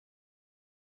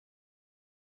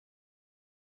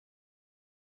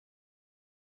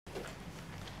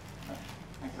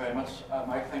very much,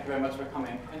 Mike. Thank you very much for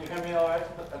coming. Can you hear me all right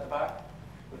at the back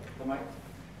with the mic?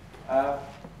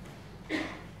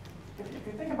 If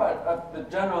you think about the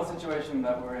general situation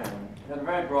that we're in, at a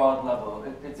very broad level,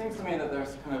 it seems to me that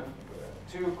there's kind of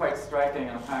two quite striking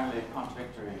and apparently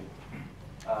contradictory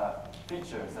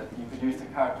features that you could use to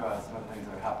characterize some of the things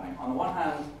that are happening. On the one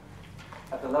hand,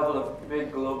 at the level of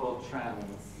big global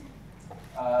trends,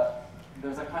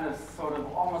 there's a kind of sort of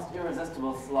almost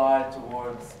irresistible slide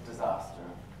towards disaster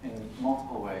in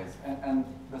multiple ways. And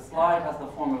the slide has the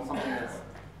form of something that's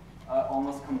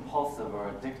almost compulsive or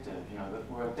addictive. You know,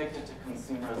 that we're addicted to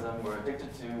consumerism, we're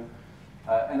addicted to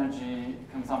energy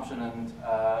consumption and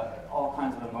all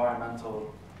kinds of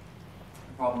environmental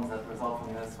problems that result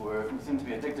from this. We seem to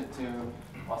be addicted to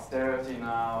austerity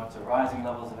now, to rising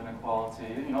levels of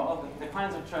inequality, you know, all the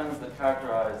kinds of trends that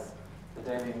characterize the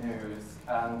daily news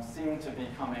and seem to be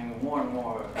becoming more and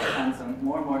more intense and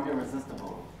more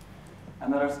irresistible,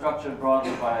 and that are structured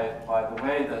broadly by the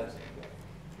way that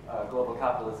global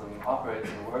capitalism operates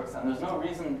and works, and there's no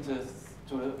reason to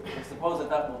suppose that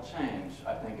that will change,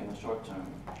 I think, in the short term.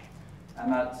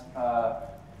 And that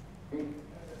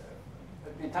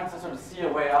it tends to sort of see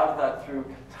a way out of that through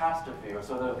catastrophe, or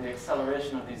sort of the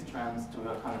acceleration of these trends to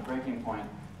a kind of breaking point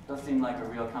does seem like a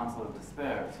real counsel of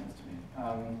despair, it seems to me.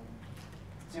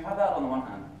 So you have that on the one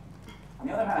hand. On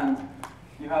the other hand,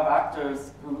 you have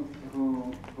actors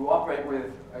who operate with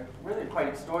really quite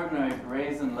extraordinary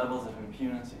brazen levels of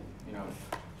impunity. You know,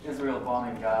 Israel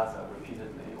bombing Gaza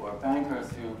repeatedly, or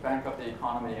bankers who bankrupt the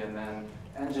economy and then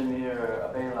engineer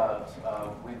a bailout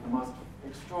with the most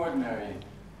extraordinary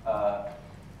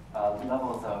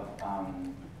levels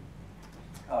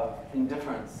of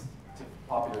indifference to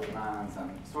popular demands and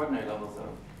extraordinary levels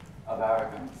of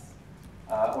arrogance.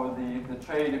 Or the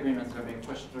trade agreements that are being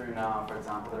pushed through now, for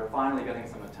example, that are finally getting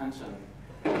some attention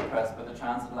in the press, but the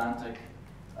Transatlantic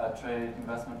Trade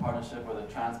Investment Partnership or the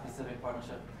Trans-Pacific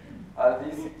Partnership,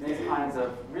 these kinds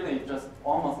of really just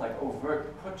almost like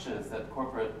overt putsches that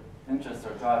corporate interests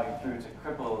are driving through to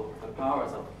cripple the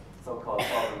powers of so-called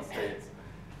sovereign states.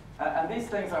 And these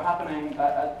things are happening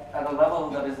at a level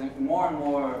that is more and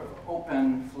more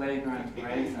open, flagrant,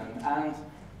 brazen, and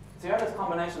so you have this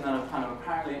combination then of kind of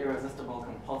apparently irresistible,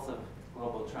 compulsive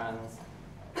global trends,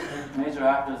 major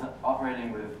actors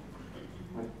operating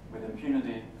with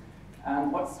impunity,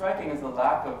 and what's striking is the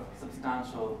lack of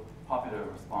substantial popular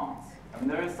response. I mean,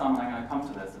 there is some, and I'm going to come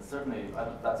to this, it's certainly,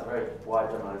 that's a very wide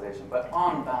generalization, but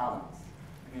on balance,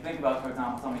 if you think about, for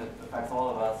example, something that affects all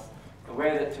of us, the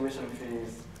way that tuition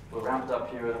fees were ramped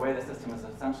up here, the way the system has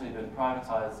essentially been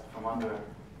privatized from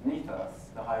underneath us,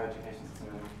 the higher education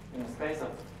system, in the space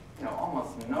of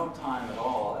almost no time at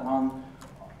all,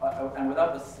 and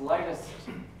without the slightest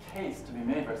case to be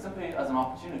made for it, simply as an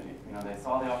opportunity. You know, they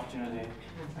saw the opportunity,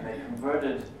 and they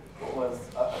converted what was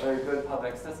a very good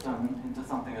public system into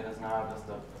something that is now just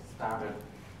a standard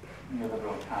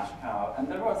neoliberal cash cow. And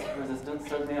there was resistance,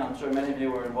 certainly. I'm sure many of you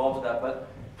were involved with that, but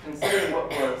considering what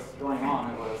was going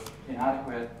on, it was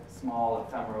inadequate, small,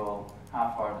 ephemeral,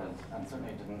 half-hearted, and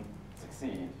certainly didn't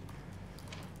succeed.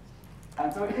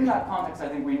 And so in that context, I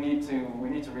think we need to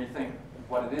rethink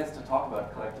what it is to talk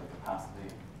about collective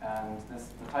capacity. And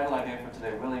the title I gave for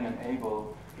today, Willing and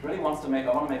Able, really I want to make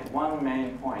one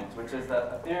main point, which is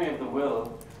that a theory of the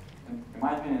will, in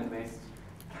my opinion at least,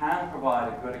 can provide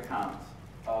a good account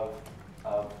of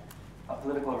a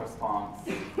political response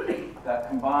that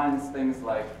combines things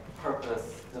like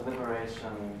purpose,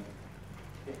 deliberation,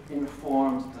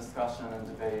 informed discussion and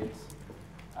debate,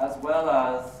 as well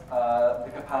as the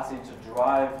capacity to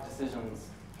drive decisions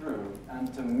through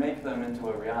and to make them into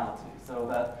a reality. So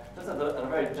that, just at a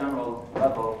very general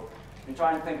level, you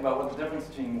try and think about what the difference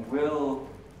between will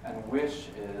and wish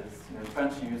is. You know, in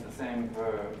French you use the same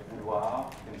verb, vouloir,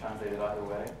 you can translate it either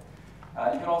way.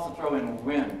 You can also throw in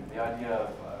whim, the idea of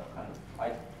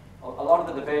a lot of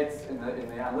the debates in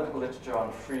the analytical literature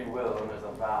on free will, and there's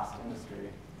a vast industry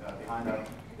behind that,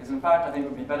 is in fact, I think it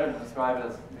would be better to describe it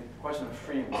as the question of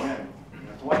free whim. You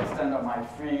know, to what extent am I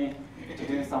free to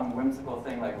do some whimsical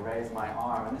thing like raise my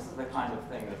arm? And this is the kind of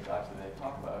thing that actually they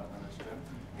talk about in literature.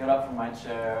 Get up from my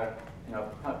chair, you know,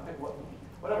 kind of pick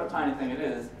whatever tiny thing it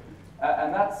is.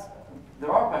 And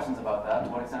there are questions about that. To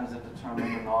what extent is it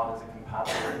determined or not? Is it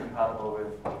compatible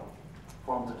with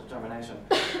forms of determination?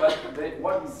 But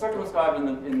what's circumscribed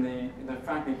in the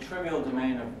frankly trivial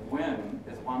domain of whim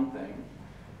is one thing.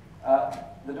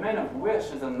 The domain of wish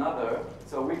is another.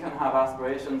 So we can have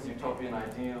aspirations, utopian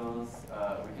ideals,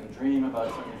 we can dream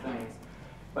about certain things.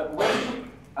 But wish,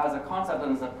 as a concept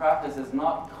and as a practice, is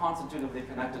not constitutively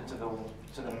connected to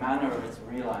the manner of its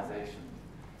realization.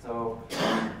 So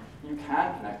you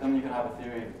can connect them. You can have a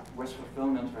theory of wish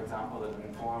fulfillment, for example, that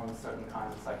informs certain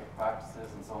kinds of psychic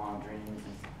practices and so on, dreams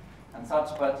and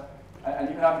such. But and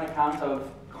you can have an account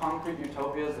of concrete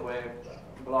utopias, the way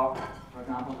Bloch, for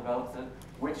example, develops it,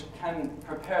 which can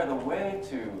prepare the way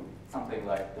to something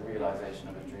like the realization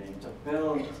of a dream, to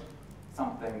build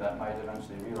something that might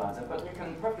eventually realize it. But you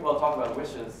can perfectly well talk about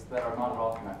wishes that are not at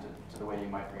all connected to the way you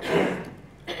might realize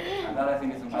it. And that, I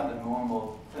think, is in fact the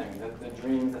normal thing, the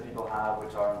dreams that people have,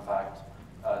 which are in fact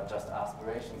just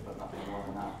aspirations, but nothing more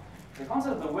than that. The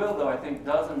concept of the will, though, I think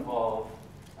does involve,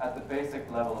 at the basic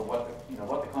level of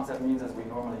what the concept means as we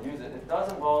normally use it, it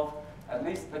does involve at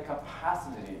least the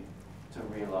capacity to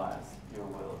realize your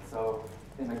will. So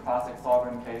in the classic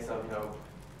sovereign case of,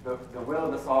 the will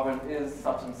of the sovereign is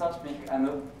such and such,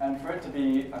 and for it to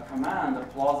be a command, a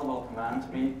plausible command,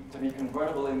 to be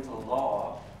convertible into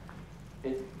law,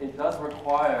 it does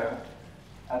require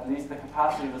at least the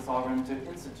capacity of the sovereign to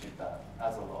institute that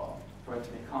as a law, for it to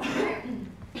become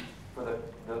for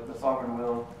the sovereign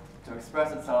will to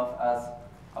express itself as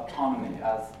autonomy,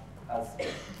 as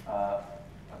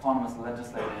autonomous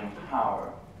legislating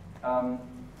power.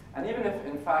 And even if,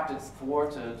 in fact, it's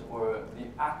thwarted or the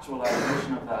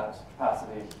actualization of that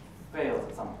capacity fails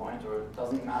at some point or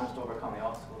doesn't manage to overcome the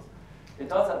obstacles, it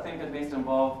does, I think, at least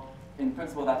involve, in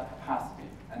principle, that capacity.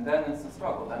 And then it's a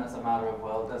struggle. Then it's a matter of,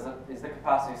 well, is the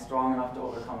capacity strong enough to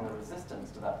overcome the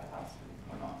resistance to that capacity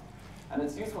or not? And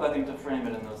it's useful, I think, to frame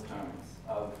it in those terms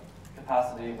of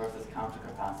capacity versus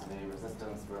counter-capacity,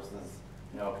 resistance versus,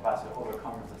 capacity to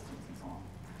overcome resistance and so on.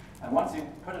 And once you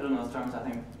put it in those terms, I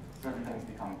think certain things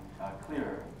become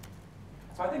clearer.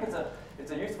 So I think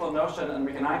it's a useful notion, and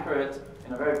we can anchor it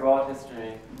in a very broad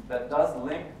history that does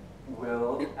link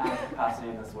will and capacity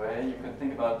in this way. You could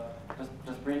think about,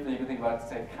 just briefly, you could think about,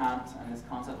 say, Kant and his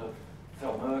concept of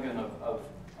Vermögen, of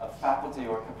faculty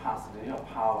or capacity, of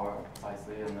power,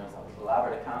 precisely, and there's an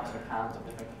elaborate account in Kant of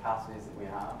different capacities that we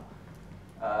have.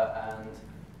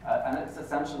 And it's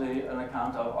essentially an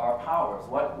account of our powers.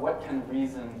 What can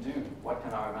reason do? What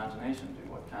can our imagination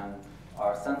do? What can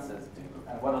our senses do?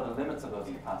 And what are the limits of those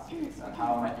capacities? And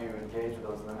how might you engage with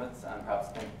those limits and perhaps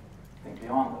think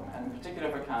beyond them? And in particular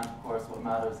for Kant, of course, what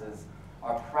matters is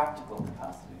our practical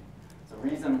capacity. So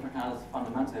reason for Kant is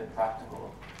fundamentally a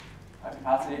practical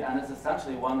capacity, and it's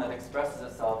essentially one that expresses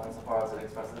itself, insofar as it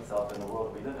expresses itself in the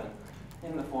world we live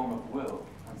in the form of will.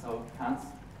 And so Kant's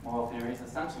moral theory is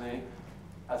essentially,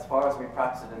 as far as we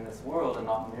practice it in this world, and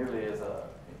not merely as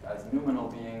noumenal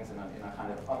beings in a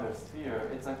kind of other sphere,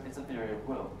 it's a theory of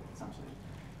will, essentially.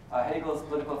 Hegel's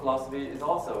political philosophy is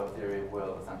also a theory of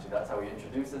will, essentially. That's how he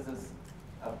introduces his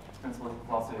principle of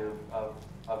philosophy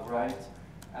of right.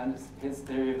 And his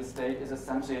theory of the state is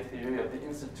essentially a theory of the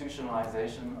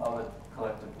institutionalization of a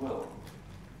collective will.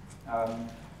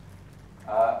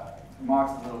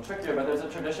 Marx is a little trickier, but there's a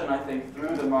tradition, I think,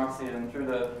 through the Marxian, through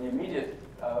the immediate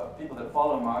people that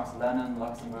follow Marx, Lenin,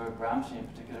 Luxemburg, Gramsci in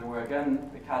particular, where again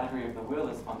the category of the will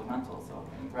is fundamental. So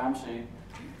in Gramsci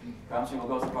will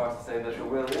go so far as to say that the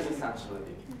will is essentially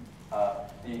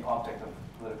the object of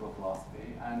political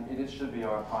philosophy, and it should be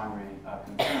our primary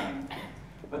concern.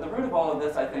 But the root of all of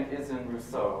this, I think, is in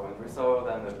Rousseau. And Rousseau,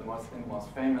 then, the most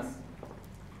famous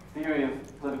theory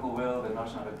of political will, the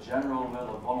notion of a general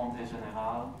will, a volonté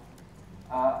générale.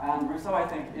 And Rousseau, I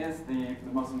think, is the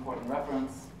most important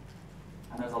reference.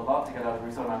 And there's a lot to get out of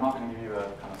Rousseau, and I'm not going to give you a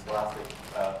kind of scholastic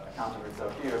account of Rousseau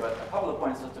here, but a couple of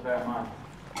points just to bear in mind.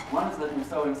 One is that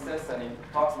Rousseau insists, and he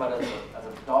talks about it as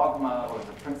a dogma or as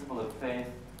a principle of faith,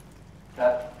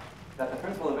 that the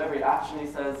principle of every action, he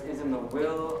says, is in the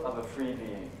will of a free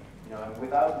being. And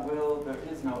without will, there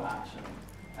is no action.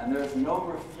 And there's no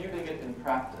refuting it in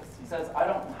practice. He says, I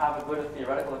don't have a good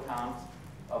theoretical account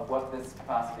of what this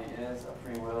capacity is of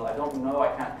free will. I don't know,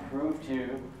 I can't prove to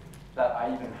you that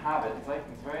I even have it.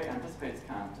 It's very anticipates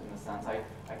Kant in a sense.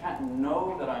 I can't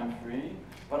know that I'm free,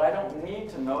 but I don't need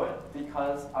to know it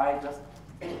because I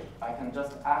can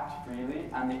just act freely,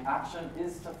 and the action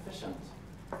is sufficient.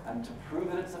 And to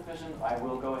prove that it's sufficient, I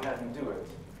will go ahead and do it.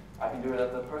 I can do it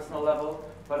at the personal level,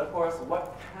 but of course,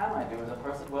 what can I do as a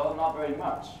person? Well, not very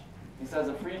much. He says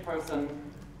a free person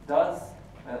does,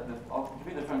 I'll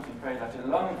give you the French phrase actually,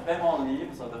 l'homme vraiment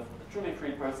libre, so the truly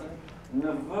free person, ne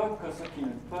veut que ce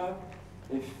qu'il peut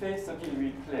et fait ce qui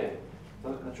lui plaît.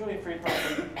 So the truly free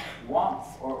person wants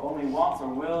or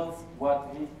wills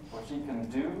what he or she can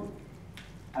do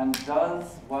and does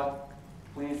what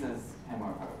pleases him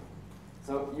or her.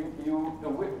 So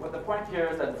the point here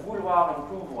is that vouloir and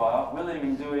pouvoir, willing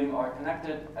and doing, are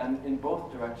connected and in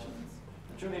both directions.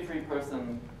 The truly free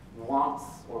person wants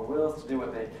or wills to do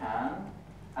what they can,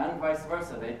 and vice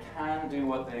versa. They can do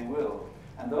what they will.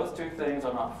 And those two things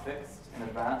are not fixed in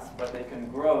advance, but they can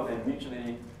grow, they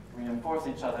mutually reinforce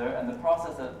each other, and the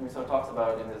process that Rousseau talks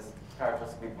about in his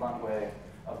characteristically blunt way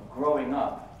of growing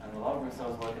up, and a lot of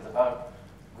Rousseau's work is about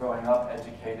growing up,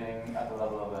 educating at the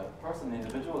level of a person, the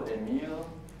individual, Emile,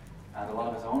 and a lot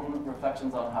of his own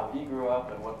reflections on how he grew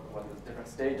up and what the different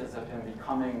stages of him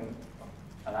becoming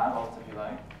an adult, if you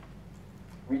like,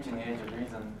 reaching the age of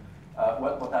reason,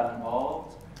 what that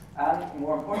involved. And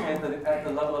more importantly, at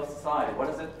the level of society, what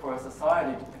is it for a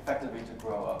society effectively to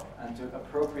grow up and to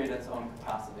appropriate its own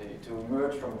capacity, to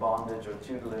emerge from bondage or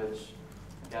tutelage,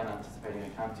 again anticipating a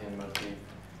Kantian motif,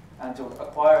 and to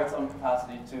acquire its own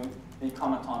capacity to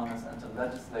become autonomous and to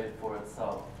legislate for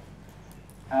itself.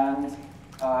 And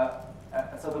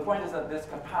so the point is that this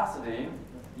capacity,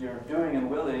 your doing and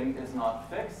willing, is not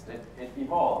fixed, it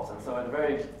evolves. And so at a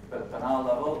very banal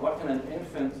level, what can an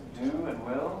infant do and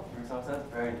will? Rousseau says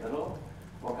very little.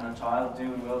 What can a child do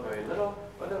and will? Very little.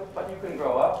 But you can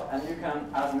grow up, and you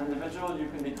can, as an individual, you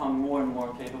can become more and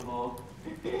more capable,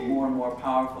 more and more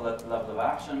powerful at the level of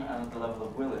action and at the level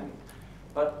of willing.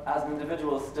 But as an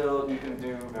individual, still, you can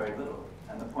do very little.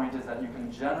 And the point is that you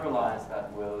can generalize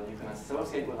that will, you can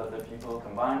associate with other people,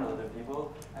 combine with other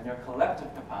people, and your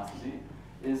collective capacity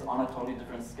is on a totally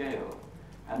different scale.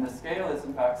 And the scale is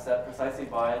in fact set precisely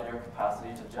by your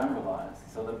capacity to generalize.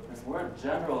 So this word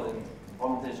general in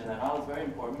volonté générale is very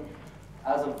important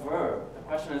as a verb. The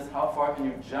question is, how far can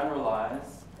you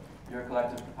generalize your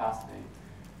collective capacity?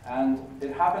 And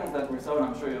it happens that Rousseau, and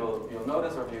I'm sure you'll know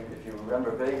this, or if you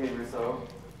remember vaguely Rousseau,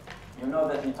 you know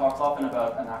that he talks often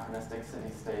about anachronistic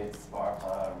city-states,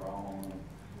 Sparta, Rome,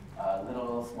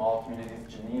 little small communities.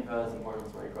 Geneva is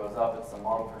important where he grows up. It's a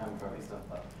model for him for at least a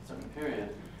certain period.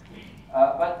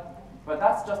 But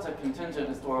that's just a contingent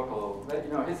historical,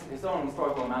 his own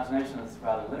historical imagination is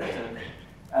rather limited.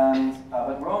 And,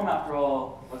 but Rome, after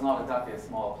all, was not exactly a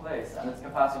small place, and its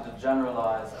capacity to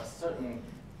generalize a certain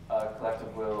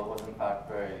collective will was in fact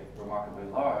very remarkably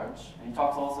large. And he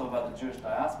talks also about the Jewish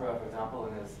diaspora, for example,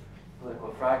 in his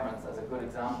political fragments as a good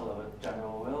example of a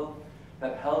general will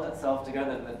that held itself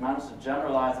together, that managed to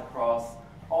generalize across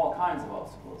all kinds of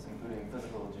obstacles, including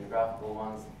physical, geographical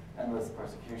ones, endless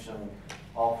persecution,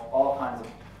 all kinds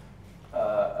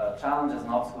of challenges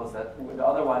and obstacles that would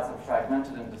otherwise have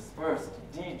fragmented and dispersed,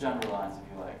 degeneralized, if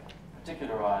you like,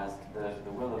 particularized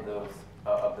the will of those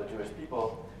of the Jewish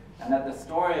people, and that the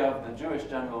story of the Jewish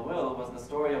general will was the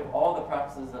story of all the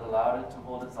practices that allowed it to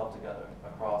hold itself together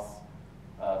across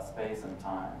space and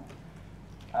time.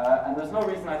 And there's no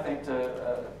reason, I think,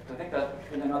 to think that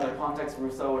in another context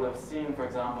Rousseau would have seen, for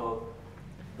example,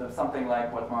 something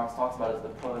like what Marx talks about as the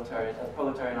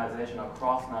proletarianization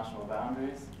across national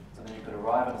boundaries, so that you could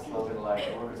arrive at a slogan like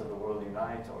 "Workers of the World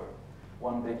Unite" or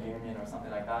 "One Big Union" or something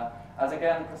like that, as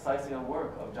again precisely a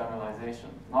work of generalization,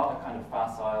 not a kind of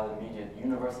facile, immediate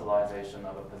universalization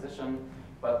of a position,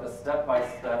 but the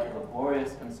step-by-step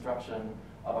laborious construction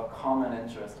of a common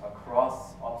interest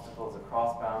across obstacles,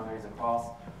 across boundaries, across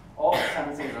all the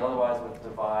tendencies that otherwise would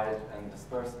divide and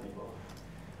disperse people.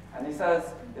 And he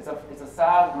says, it's a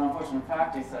sad and unfortunate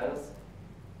fact, he says,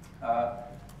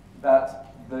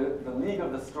 that the League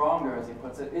of the Stronger, as he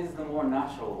puts it, is the more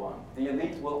natural one. The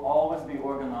elite will always be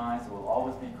organized, will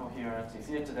always be coherent. You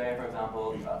see it today, for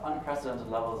example, unprecedented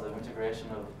levels of integration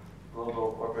of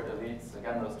global corporate elites,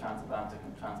 again, those transatlantic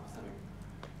and trans-Pacific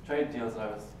trade deals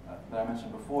that I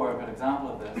mentioned before, a good example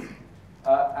of this.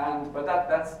 But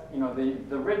that's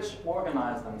the rich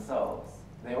organize themselves.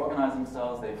 They organize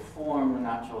themselves, they form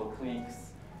natural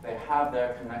cliques, they have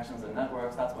their connections and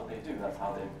networks, that's what they do, that's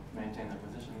how they maintain their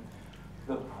position.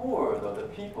 The poor, though, the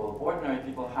people, ordinary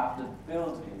people, have to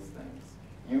build these things.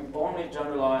 You only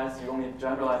generalize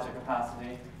your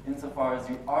capacity insofar as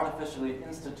you artificially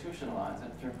institutionalize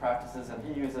it through practices, and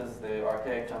he uses the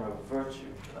archaic term of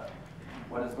virtue for that.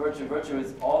 What is virtue? Virtue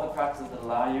is all the practices that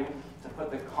allow you to put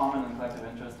the common and collective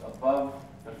interest above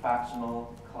the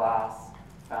factional, class,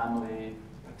 family,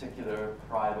 particular,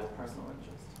 private, personal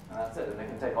interest. And that's it. And they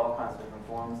can take all kinds of different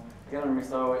forms. Again, in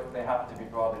Rousseau, they happen to be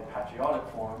broadly patriotic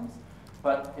forms.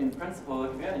 But in principle, it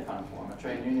can be any kind of form. A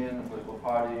trade union, a political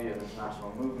party, an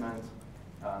international movement.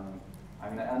 I'm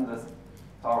going to end this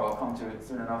talk, I'll come to it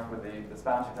soon enough, with the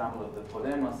Spanish example of the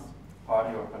Podemos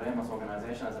party or Podemos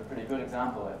organization as a pretty good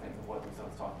example, I think, of what Rousseau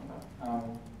is talking about.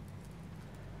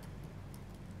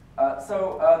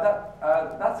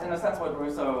 That's in a sense what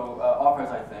Rousseau offers,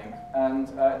 I think, and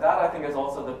that I think is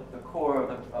also the core of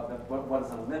what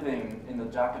is a living in the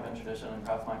Jacobin tradition, and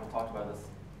perhaps Michael talked about this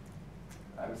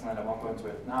recently, and I won't go into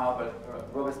it now, but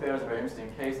Robespierre is a very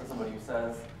interesting case of somebody who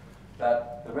says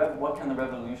that what can the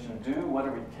revolution do, what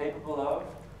are we capable of,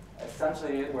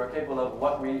 essentially we're capable of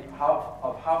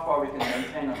how far we can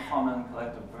maintain a common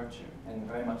collective virtue in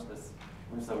very much this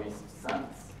Rousseauist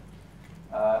sense.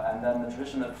 And then the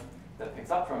tradition that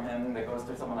picks up from him, that goes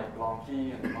through someone like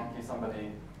Blanqui, and Blanqui,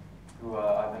 somebody who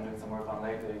I've been doing some work on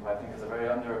lately, who I think is a very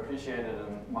underappreciated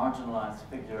and marginalized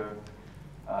figure.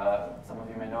 Some of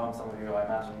you may know him, some of you I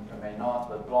imagine may not,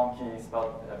 but Blanqui,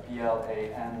 spelled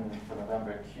B-L-A-N for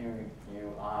November,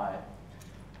 Q-U-I,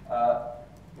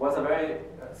 was a very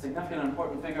significant and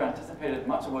important figure, anticipated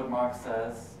much of what Marx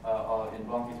says in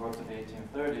Blanqui's works of the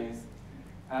 1830s.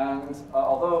 And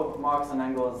although Marx and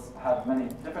Engels had many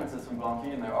differences from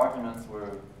Blanqui, and their arguments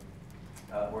were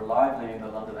lively in the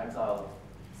London exile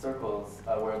circles,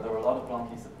 where there were a lot of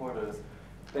Blanqui supporters,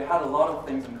 they had a lot of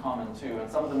things in common too.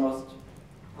 And some of the most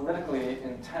politically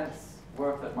intense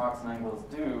work that Marx and Engels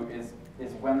do is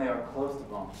when they are close to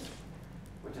Blanqui,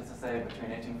 which is to say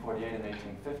between 1848 and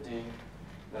 1850,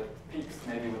 that peaks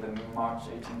maybe within March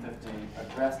 1850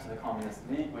 address to the Communist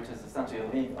League, which is essentially a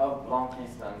league of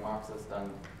Blanquist and Marxist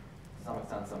and to some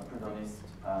extent some Proudhonist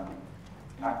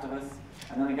activists.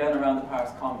 And then again around the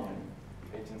Paris Commune,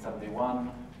 1871,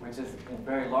 which is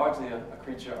very largely a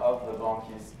creature of the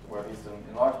Blanquist, or at least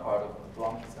in large part of the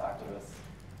Blanquist activists.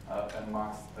 And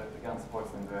Marx, again,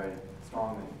 supports them very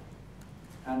strongly.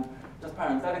 And just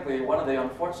parenthetically, one of the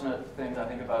unfortunate things I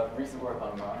think about recent work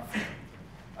on Marx,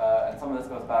 and some of this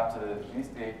goes back to at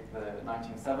least the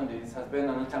 1970s, has been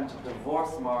an attempt to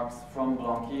divorce Marx from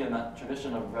Blanqui and that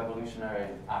tradition of revolutionary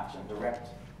action, direct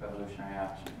revolutionary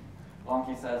action.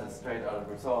 Blanqui says, it's straight out of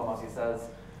Rousseau almost, he says,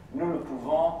 nous le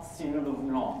pouvons si nous le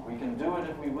voulons. We can do it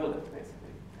if we will it, basically.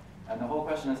 And the whole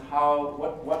question is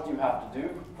what do you have to do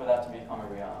for that to become a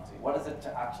reality? What is it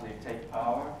to actually take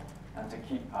power and to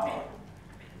keep power?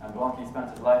 And Blanqui spent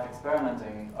his life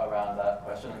experimenting around that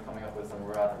question and coming up with some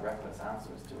rather reckless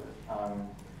answers to it.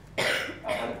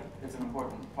 But it's an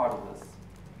important part of this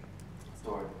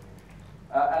story.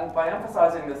 And by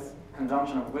emphasizing this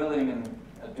conjunction of willing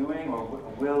and doing, or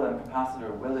will and capacity,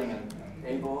 or willing and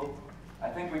able, I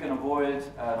think we can avoid,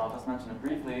 and I'll just mention it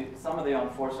briefly, some of the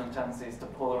unfortunate tendencies to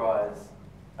polarize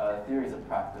theories of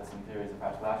practice and theories of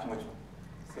practical action, which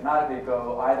schematically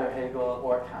go either Hegel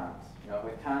or Kant.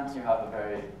 With Kant, you have a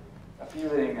very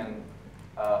appealing and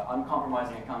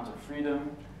uncompromising account of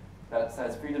freedom that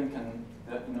says freedom can,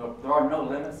 there are no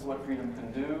limits to what freedom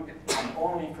can do, and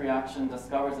only free action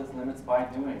discovers its limits by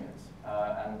doing it.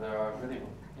 And there are really,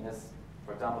 in this,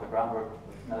 for example, the groundwork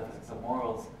of metaphysics of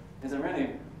morals is a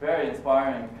really very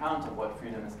inspiring account of what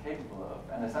freedom is capable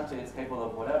of, and essentially it's capable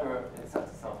of whatever it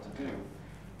sets itself to do.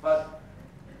 But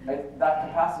that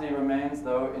capacity remains,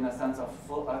 though, in a sense, a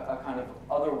kind of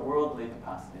otherworldly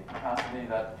capacity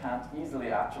that can't easily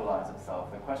actualize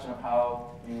itself. The question of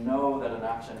how you know that an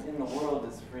action in the world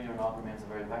is free or not remains a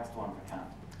very vexed one for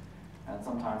Kant. And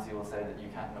sometimes he will say that you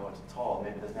can't know it at all.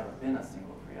 Maybe there's never been a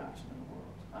single free action in the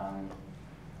world.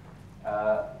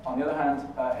 On the other hand,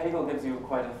 Hegel gives you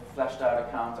quite a fleshed out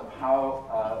account of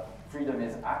how freedom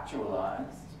is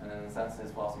actualized, and in a sense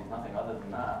his philosophy is nothing other than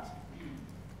that.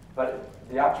 But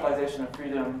the actualization of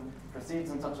freedom proceeds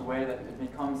in such a way that it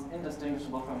becomes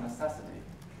indistinguishable from necessity,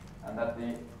 and that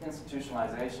the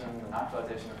institutionalization and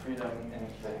actualization of freedom in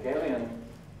the Hegelian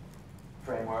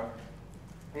framework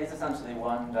is essentially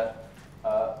one that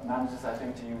manages, I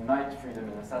think, to unite freedom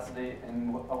and necessity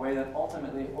in a way that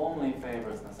ultimately only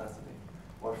favors necessity.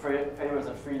 Or favors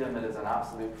a freedom that is an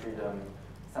absolute freedom,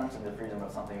 essentially the freedom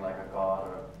of something like a god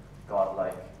or a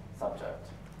godlike subject.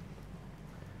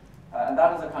 And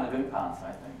that is a kind of impasse,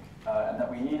 I think, and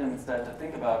that we need instead to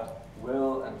think about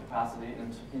will and capacity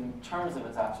in terms of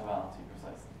its actuality,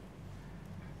 precisely.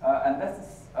 And this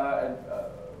is,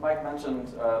 Mike mentioned,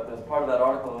 there's part of that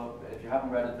article, if you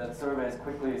haven't read it, that surveys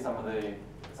quickly some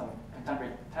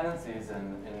contemporary tendencies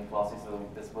in philosophy, so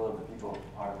this Will of the People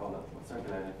article that was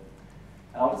circulated.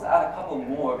 And I'll just add a couple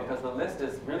more, because the list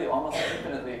is really almost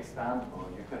infinitely expandable.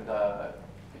 You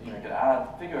could add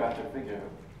figure after figure.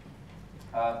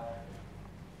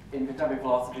 In contemporary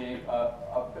philosophy,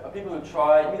 people who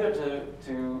try either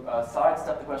to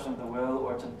sidestep the question of the will,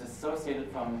 or to dissociate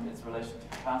it from its relation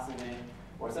to capacity,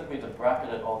 or simply to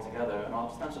bracket it altogether. And I'll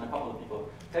just mention a couple of people.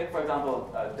 Take, for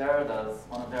example, Derrida's,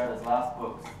 one of Derrida's last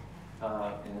books,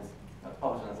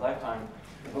 published in his lifetime,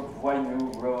 the book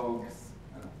Voyous, Rogues,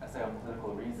 an essay on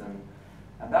political reason.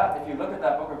 And that, if you look at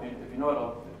that book, or if you know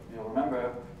it, you'll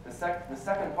remember, the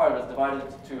second part is divided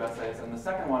into two essays, and the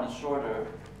second one is shorter.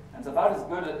 And it's about as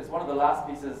good, it's one of the last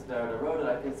pieces Derrida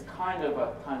wrote. It's kind of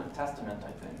a testament,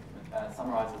 I think. It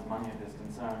summarizes many of his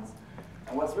concerns.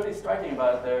 And what's really striking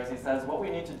about it there is he says, what we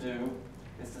need to do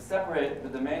is to separate the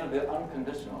domain of the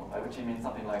unconditional, by which he means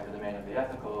something like the domain of the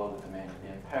ethical, the domain of the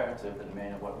imperative, the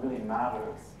domain of what really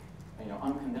matters,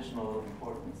 unconditional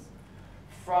importance,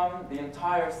 from the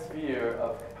entire sphere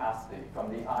of capacity, from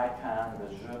the I can,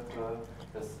 the je peux,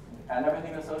 and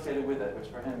everything associated with it, which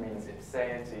for him means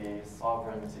ipseity,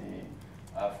 sovereignty,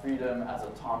 freedom as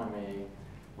autonomy,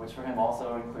 which for him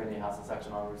also including, he has a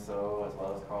section on Rousseau as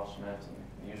well as Carl Schmitt and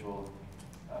the usual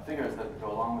figures that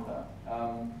go along with that.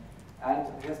 And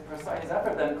his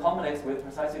effort then culminates with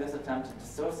precisely this attempt to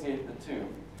dissociate the two,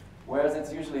 whereas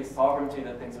it's usually sovereignty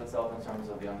that thinks of itself in terms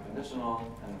of the unconditional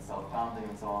and the self-founding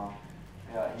and so on.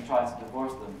 He tries to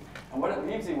divorce them. And what it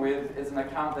leaves you with is an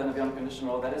account then of the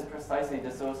unconditional that is precisely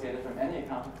dissociated from any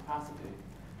account of capacity,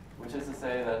 which is to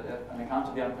say that an account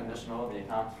of the unconditional, the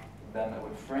account then that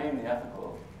would frame the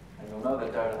ethical, and you'll know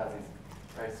that Derrida has these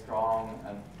very strong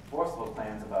and forceful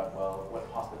claims about, well, what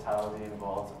hospitality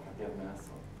involves, or forgiveness,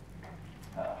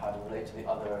 or how to relate to the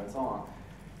other, and so on.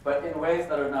 But in ways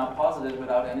that are now posited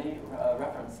without any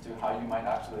reference to how you might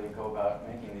actually go about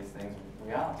making these things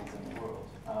realities in the world.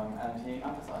 And he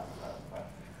emphasizes that.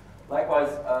 Likewise,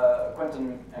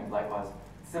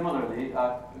 similarly,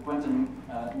 Quentin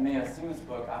Meillassoux'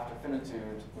 book, After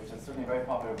Finitude, which is certainly a very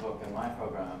popular book in my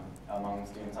program among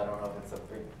students. I don't know if it's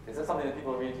is it something that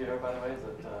people read here, by the way? Is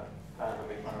it kind of a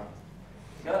big runner?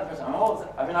 You get that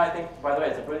impression. I think, by the way,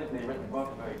 it's a brilliantly written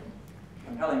book, very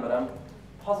compelling, but I'm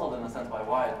puzzled in a sense by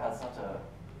why it has such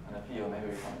an appeal.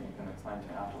 Maybe something you can explain to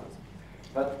me afterwards.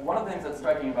 But one of the things that's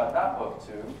striking about that book,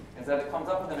 too, is that it comes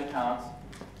up with an account,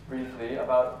 briefly,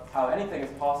 about how anything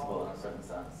is possible in a certain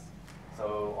sense.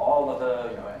 So all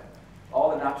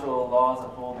the natural laws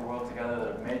that hold the world together, that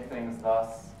have made things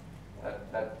thus,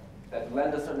 that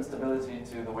lend a certain stability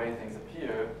to the way things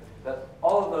appear, that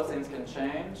all of those things can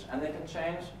change, and they can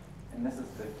change, and this is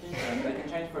the key thing, they can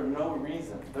change for no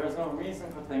reason. There is no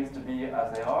reason for things to be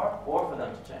as they are, or for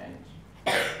them to change.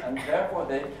 And therefore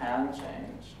they can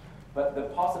change. But the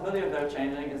possibility of their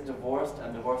changing is divorced,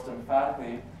 and divorced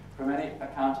emphatically, from any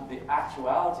account of the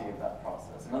actuality of that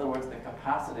process. In other words, the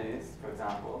capacities, for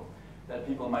example, that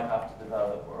people might have to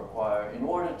develop or acquire in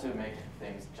order to make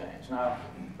things change. Now,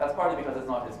 that's partly because it's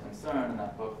not his concern in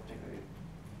that book particularly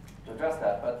to address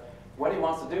that, but what he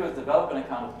wants to do is develop an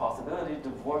account of possibility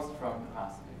divorced from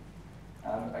capacity.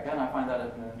 And again, I find that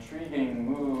an intriguing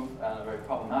move and a very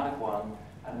problematic one,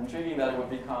 and intriguing that it would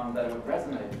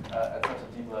resonate at such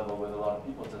a deep level with a lot of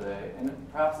people today. And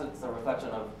perhaps it's a reflection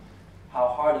of how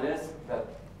hard it is that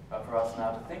for us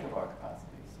now to think of our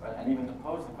capacities, right? And even to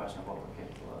pose the question of what we're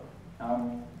capable of.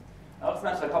 I'll just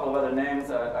mention a couple of other names.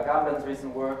 Agamben's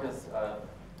recent work is,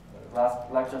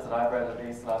 last lectures that I've read, at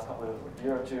least the last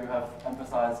year or two, have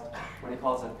emphasized what he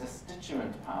calls a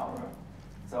destituent power.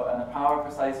 So, and a power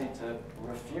precisely to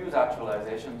refuse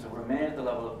actualization, to remain at the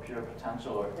level of pure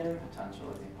potential or impotential,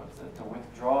 as he puts it, to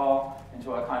withdraw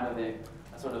into a kind of a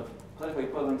sort of political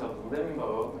equivalent of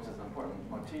limbo, which is an important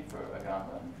motif for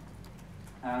Agamben.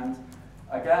 And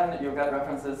again, you'll get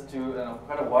references to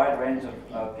quite a wide range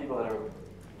of people that are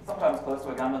sometimes close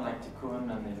to Agamben, like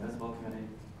Tikkun and the Invisible Committee,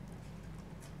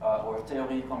 or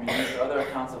Théorie communiste, or other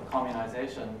accounts of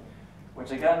communization,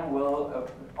 which again will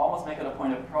almost make it a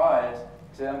point of pride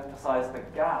to emphasize the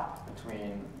gap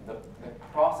between the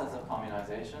process of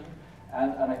communization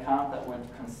and an account that would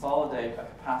consolidate a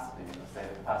capacity, let's say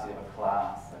the capacity of a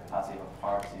class, the capacity of a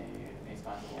party, these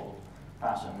kinds of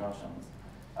old-fashioned notions,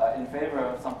 in favor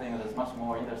of something that is much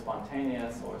more either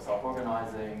spontaneous or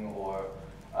self-organizing or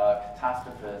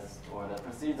catastrophist, or that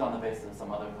proceeds on the basis of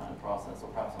some other kind of process, or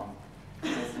perhaps on the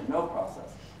basis of no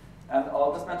process. And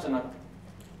I'll just mention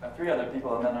three other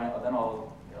people, and then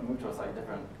I'll move to a slightly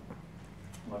different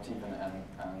motif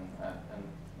and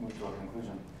move to a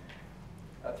conclusion.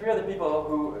 Three other people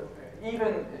who,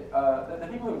 even the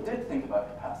people who did think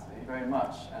about capacity very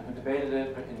much and who debated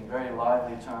it in very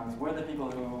lively terms, were the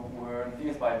people who were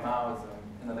infused by Maoism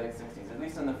in the late 60s, at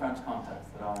least in the French context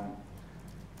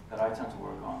that I tend to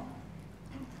work on.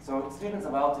 So students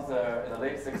of Althusser in the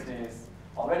late 60s,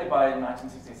 already by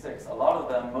 1966, a lot of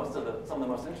them, some of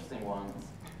the most interesting ones,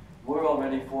 were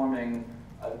already forming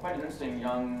quite an interesting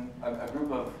a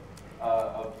group of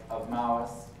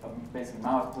Maoists, basically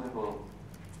Maoist political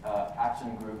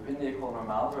action group in the École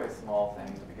Normale, a very small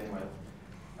thing to begin with.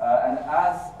 And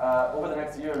as over the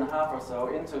next year and a half or so,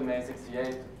 into May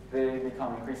 68, they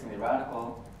become increasingly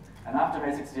radical. And after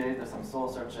May 68, there's some soul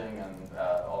searching and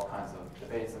all kinds of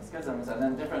debates and schisms, and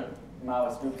then different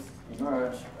Maoist groups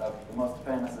emerge. The most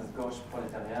famous is Gauche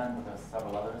Prolétarienne, but there's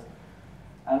several others.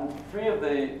 And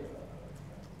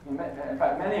in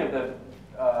fact, many of the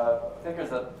thinkers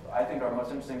that I think are most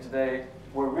interesting today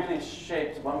were really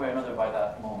shaped one way or another by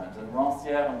that moment. And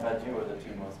Rancière and Badiou are the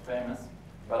two most famous.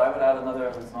 But I would add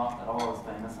another who's not at all as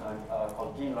famous,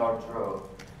 called Guy Lardreau.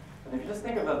 But if you just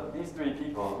think of these three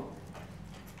people,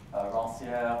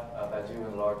 Rancière, Badiou,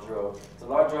 and Lardreau. So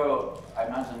Lardreau, I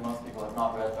imagine most people have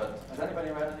not read, but has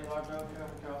anybody read any Lardreau here, out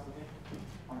of curiosity?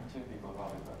 One or two people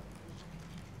probably, but.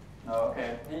 No,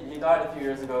 okay. He died a few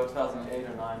years ago, 2008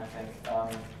 or 9, I think.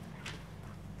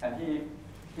 And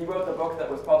he wrote the book that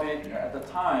was probably, at the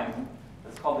time,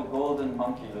 it's called The Golden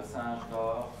Monkey, Le Singe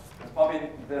d'Or. It's probably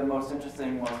the most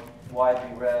interesting, most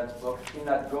widely read book in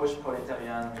that gauche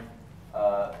prolétarienne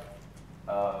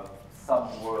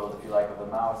sub-world, if you like, of the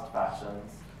Maoist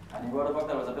factions. And he wrote a book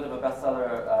that was a bit of a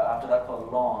bestseller after that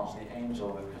called L'Ange, the Angel,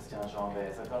 with Christian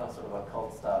Jambet. So it got a sort of a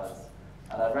cult status.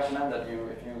 And I'd recommend that you,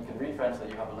 if you can read French, that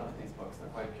you have a look at these books. They're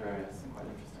quite curious and quite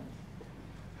interesting.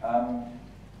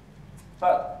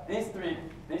 But these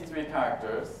three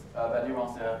characters, Badiou,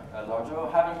 Rancière,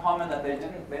 Lardreau, have in common that they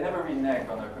never reneged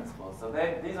on their principles. So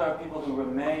these are people who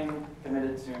remain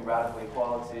committed to radical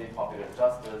equality, popular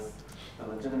justice, the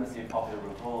legitimacy of popular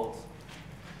revolt,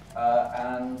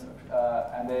 and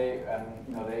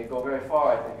they go very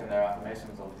far, I think, in their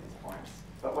affirmations of these points.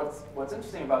 But what's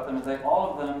interesting about them is that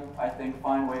all of them, I think,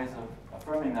 find ways of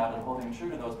affirming that and holding true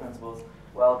to those principles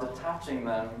while detaching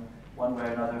them one way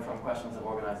or another from questions of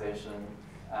organization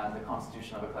and the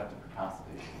constitution of a collective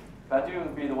capacity. Badiou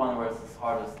would be the one where it's the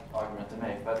hardest argument to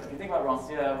make. But if you think about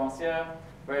Rancière,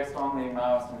 very strongly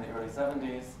Maoist in the early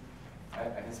 70s.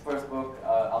 His first book,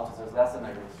 Althusser's Lesson,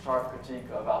 a sharp critique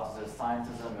of Althusser's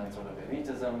scientism and sort of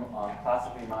elitism on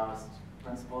classically Maoist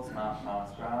principles,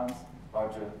 Maoist grounds.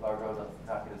 Lardreau does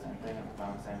exactly the same thing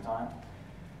around the same time.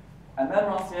 And then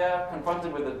Rancière,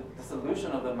 confronted with the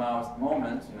dissolution of the Maoist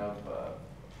movement, it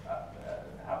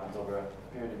happens over a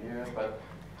period of years, but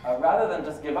rather than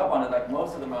just give up on it like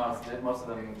most of the Maoists did, most of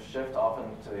them shift often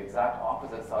to the exact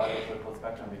opposite side of the political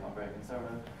spectrum and become very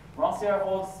conservative. Rancière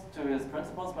holds to his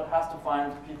principles, but has to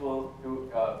find people who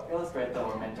illustrate them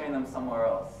or maintain them somewhere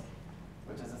else,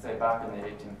 which is to say back in the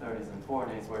 1830s and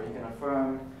 40s, where he can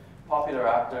affirm popular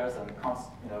actors and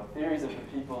theories of the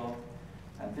people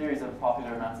and theories of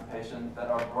popular emancipation that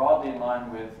are broadly in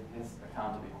line with his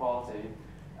account of equality,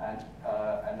 and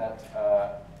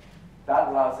that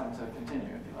allows him to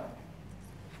continue, if you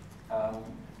like.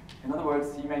 In other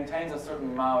words, he maintains a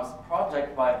certain Maoist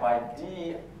project by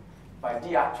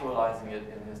deactualizing it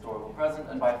in the historical present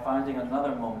and by finding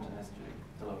another moment in history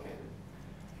to locate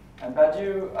it. And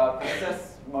Badiou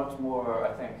persists much more,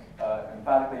 I think,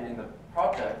 emphatically in the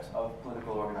project of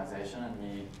political organization, and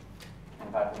he,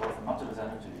 in fact, devotes much of his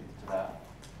energy to that.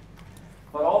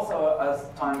 But also, as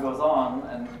time goes on,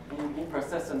 and he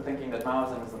persists in thinking that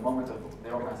Maoism is the moment of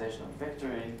the organization of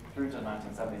victory, through to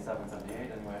 1977,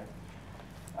 78 anyway,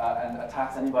 and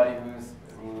attacks anybody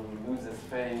who loses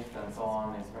faith and so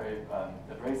on. He's very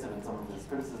abrasive in some of his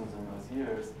criticisms in those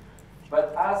years.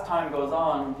 But as time goes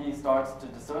on, he starts to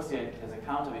dissociate his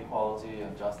account of equality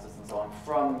and justice and so on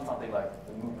from something like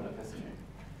the movement of history.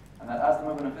 And that as the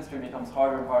movement of history becomes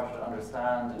harder and harder to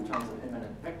understand in terms of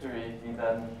imminent victory, he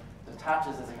then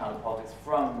detaches his account of politics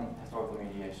from historical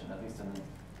mediation, at least in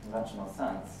a conventional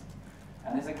sense.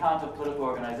 And his account of political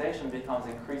organization becomes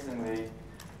increasingly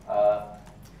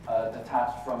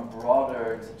detached from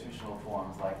broader institutional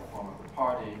forms, like the form of the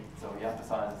party. So he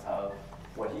emphasizes how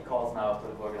what he calls now a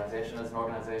political organization is an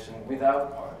organization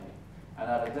without party, and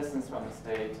at a distance from the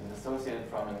state, and dissociated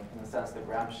from, in a sense, the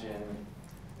Gramscian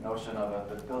notion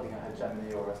of building a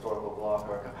hegemony or a historical bloc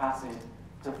or a capacity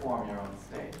to form your own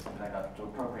state, something like that, to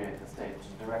appropriate the state,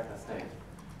 to direct the state,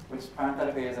 which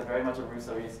parenthetically is very much a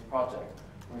Rousseauist project.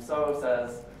 Rousseau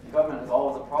says the government is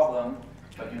always a problem,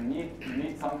 but you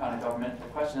need some kind of government. The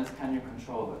question is, can you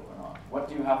control it or not? What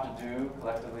do you have to do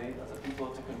collectively as a people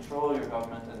to control your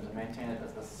government and to maintain it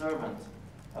as the servant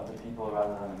of the people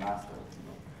rather than the master of the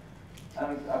people?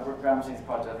 And Gramsci's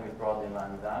project, I think, is broadly in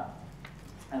line with that.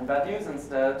 And Badiou's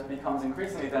instead becomes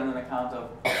increasingly then an account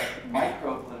of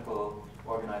micro-political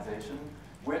organization,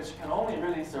 which can only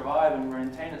really survive and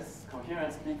maintain its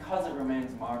coherence because it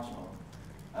remains marginal.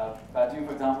 Badiou,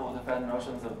 for example, will defend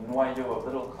notions of noyaux, of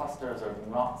little clusters or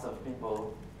knots of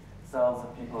people, cells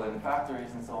of people in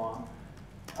factories and so on,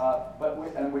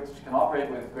 and which can operate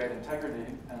with great integrity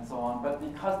and so on, but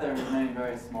because they remain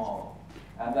very small.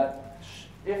 And that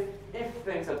if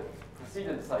things had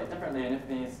proceeded slightly differently, and if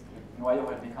these noyaux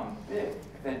had become big,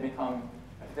 if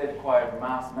they'd acquired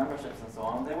mass memberships and so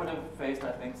on, they would have faced,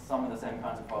 I think, some of the same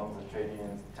kinds of problems that trade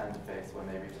unions tend to face when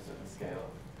they reach a certain scale.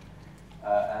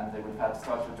 And they would have had to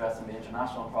start to address some of the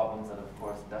international problems that have, of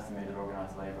course, decimated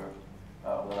organized labor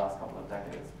over the last couple of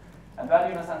decades. And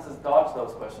Badiou, in a sense, has dodged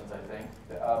those questions, I think,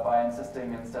 by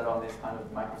insisting instead on this kind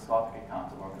of microscopic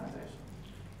account of organization.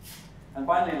 And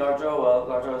finally, Largeau, well,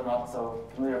 Largeau is not so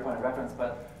familiar point of reference,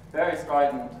 but very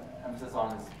strident emphasis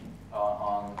on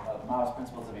Marx's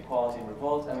principles of equality and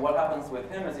revolt. And what happens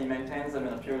with him is he maintains them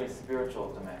in a purely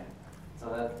spiritual domain. So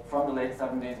that from the late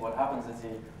 70s, what happens is he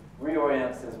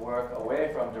reorients his work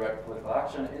away from direct political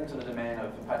action into the domain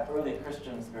of, in fact, early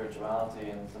Christian spirituality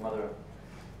and some other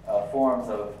forms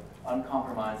of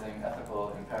uncompromising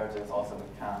ethical imperatives, also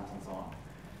with Kant and so on.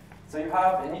 So you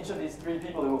have, in each of these three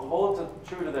people who hold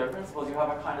true to their principles, you have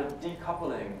a kind of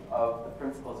decoupling of the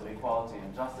principles of equality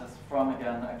and justice from,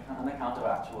 again, an account of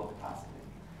actual capacity,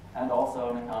 and also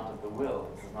an account of the will.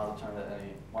 This is not a term that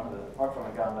any one of the, apart from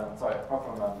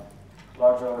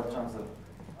Largeau, in terms of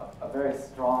a very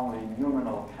strongly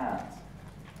numinal Kant,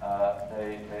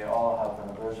 they all have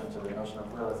an aversion to the notion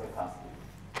of will as capacity.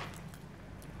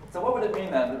 So what would it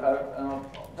mean then? And I'll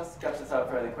just sketch this out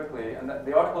fairly quickly. And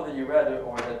the article that you read,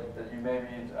 or that you may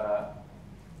read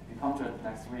if you come to it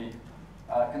next week,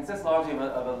 consists largely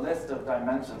of a list of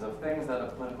dimensions of things that a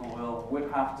political will would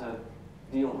have to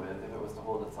deal with if it was to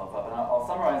hold itself up. And I'll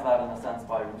summarize that in a sense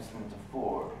by reducing them to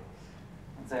four.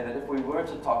 And say that if we were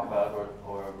to talk about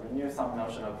or renew some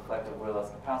notion of collective will as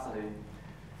capacity,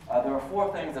 there are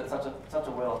four things that such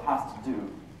a will has to do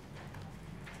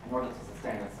in order to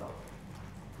sustain itself.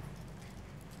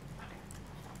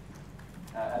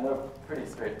 And they're pretty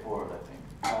straightforward, I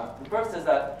think. The first is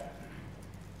that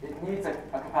it needs a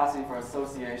capacity for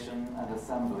association and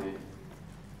assembly.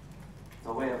 It's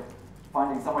a way of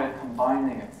finding some way of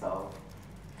combining itself.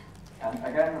 And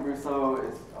again, Rousseau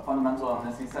is fundamental on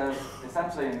this. He says,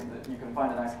 essentially, you can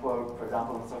find a nice quote, for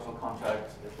example, in Social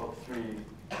Contract, it's book 3,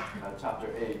 chapter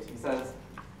 8. He says,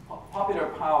 popular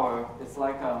power is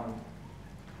like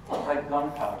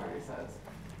gunpowder, he says.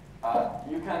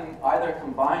 You can either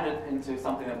combine it into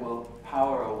something that will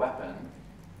power a weapon,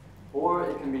 or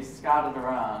it can be scattered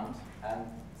around, and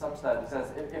such that, it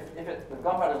says, if the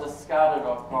gunpowder is just scattered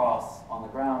across on the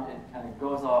ground and it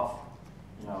goes off,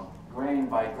 grain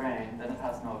by grain, then it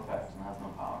has no effect and has no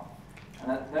power. And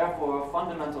that, therefore,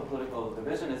 fundamental political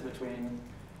division is between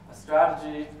a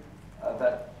strategy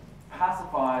that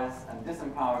pacifies and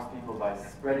disempowers people by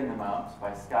spreading them out,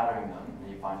 by scattering them. And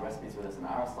you find recipes for this in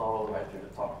Aristotle, right through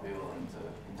to Tocqueville and to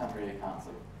contemporary accounts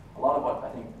of a lot of what I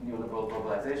think neoliberal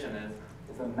globalization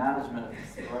is the management of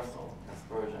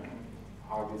dispersion.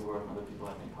 Harvey's work and other people,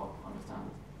 I think, help understand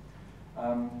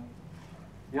it.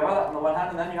 You have that on the one hand,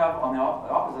 and then you have on the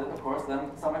opposite, of course,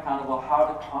 then some account of, well, how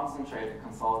to concentrate and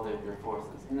consolidate your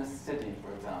forces in a city,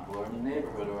 for example, or in a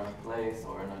neighborhood, or in a place,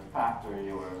 or in a factory,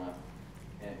 or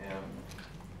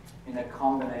in a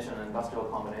combination, an industrial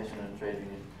combination in a trade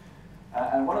union.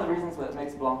 And one of the reasons that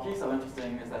makes Blanqui so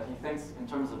interesting is that he thinks in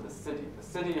terms of the city. The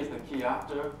city is the key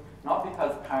actor, not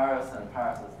because Paris is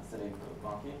the city for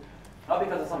Blanqui, not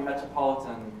because of some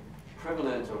metropolitan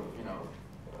privilege or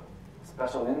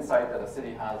special insight that a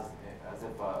city has, as if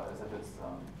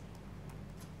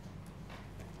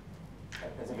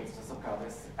it's just some kind of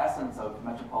this essence of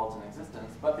metropolitan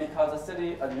existence, but because a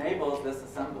city enables this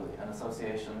assembly and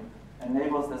association,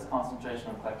 enables this concentration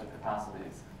of collective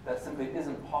capacities that simply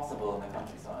isn't possible in the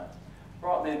countryside.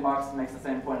 Broadly, Marx makes the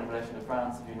same point in relation to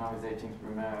France. If you know his 18th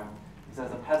Brumaire, he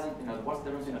says a peasant, what's the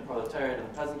difference between the proletariat and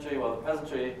the peasantry? Well, the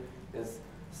peasantry is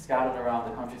scattered around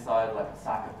the countryside like a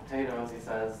sack of potatoes, he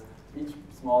says. Each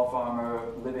small farmer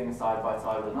living side by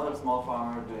side with another small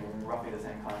farmer doing roughly the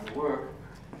same kinds of work,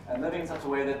 and living in such a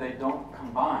way that they don't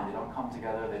combine, they don't come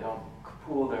together, they don't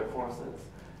pool their forces.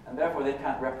 And therefore they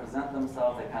can't represent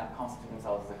themselves, they can't constitute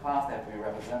themselves as a class, they have to be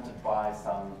represented by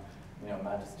some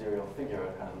magisterial figure,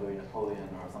 kind of Louis Napoleon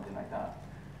or something like that.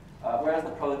 Whereas the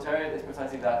proletariat is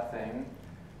precisely that thing,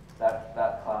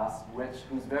 that class,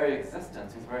 whose very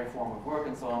existence, whose very form of work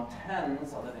and so on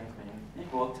tends, other things being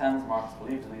equal, tends, Marx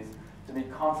believed at least, to be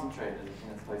concentrated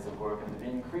in its place of work and to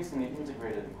be increasingly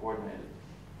integrated and coordinated.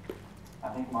 I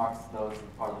think Marx, though, is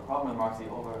part of the problem with Marx, he's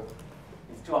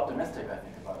too optimistic, I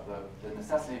think, about the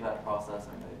necessity of that process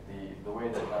and the way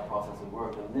that process would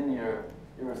work, the linear,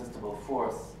 irresistible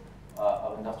force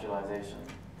of industrialization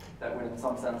that would, in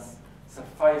some sense,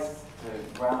 suffice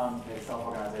to ground the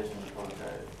self-organization of the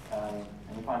proletariat.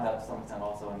 And you find that to some extent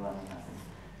also in Lenin, I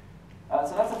think.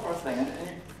 So that's the first thing. And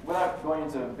without going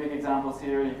into big examples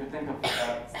here, you could think of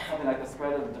something like the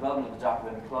spread of the development of the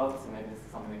Jacobin clubs, and maybe this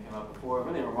is something that came up before. A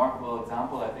really remarkable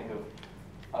example, I think,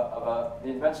 of the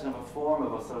invention of a form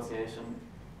of association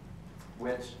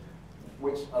which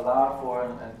allowed for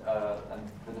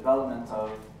the development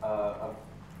of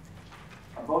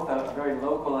both a very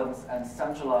local and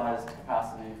centralized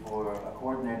capacity for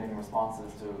coordinating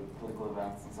responses to political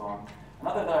events and so on.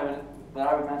 Another that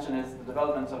I would mention is the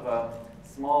development of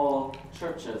small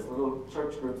churches, little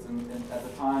church groups at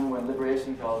the time when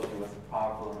liberation theology was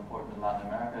powerful and important in Latin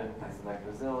America, in places like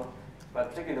Brazil.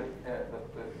 But particularly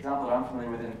the example that I'm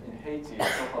familiar with in Haiti,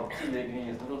 so-called petites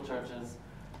églises, little churches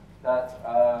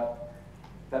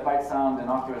that might sound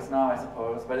innocuous now, I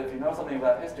suppose, but if you know something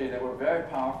about history, they were very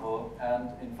powerful and,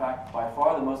 in fact, by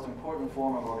far the most important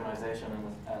form of organization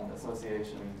and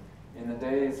association in the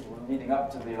days leading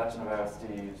up to the election of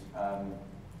Aristide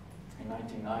in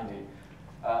 1990.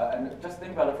 And just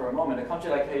think about it for a moment. A country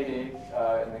like Haiti,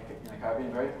 in the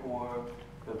Caribbean, very poor,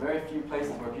 there were very few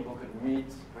places where people could meet,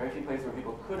 very few places where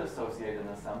people could associate and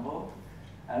assemble,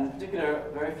 and in particular,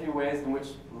 very few ways in which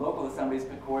local assemblies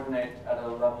could coordinate at a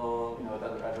level,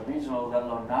 at a regional, let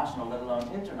alone national, let alone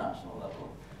international level.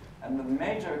 And the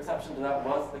major exception to that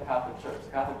was the Catholic Church.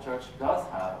 The Catholic Church does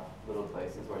have little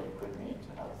places where you could meet.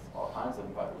 It has all kinds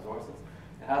of private resources.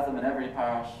 It has them in every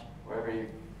parish or every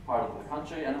part of the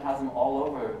country, and it has them all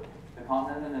over the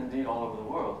continent and indeed all over the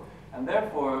world. And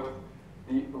therefore,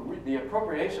 the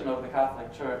appropriation of the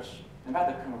Catholic Church, in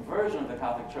fact, the conversion of the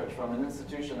Catholic Church from an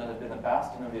institution that had been a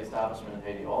bastion of the establishment in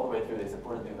Haiti all the way through, they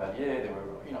supported Duvalier, they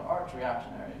were arch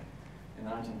reactionary in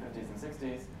the 1950s and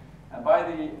 60s. And by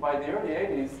the early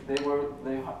 80s,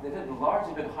 they had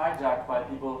largely been hijacked by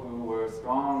people who were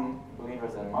strong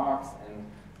believers in Marx and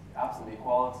absolute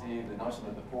equality, the notion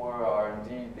that the poor are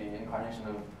indeed the incarnation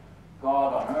of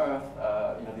God on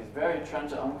earth, these very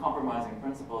trenchant, uncompromising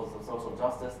principles of social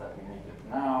justice that we need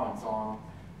now and so on,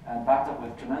 and backed up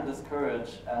with tremendous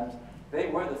courage. And they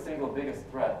were the single biggest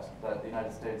threat that the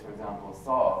United States, for example,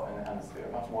 saw in the hemisphere,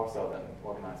 much more so than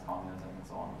organized communism and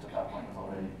so on, which at that point was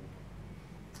already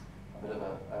a bit of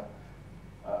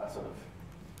a sort of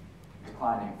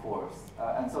declining force.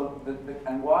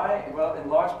 And why? Well, in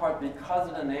large part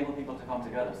because it enabled people to come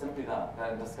together, simply that,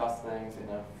 and discuss things in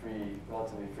a free,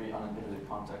 relatively free, uninhibited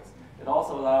context. It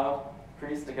also allowed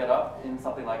priests to get up in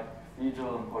something like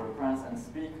Cathedral in Port-au-Prince and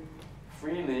speak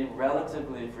freely,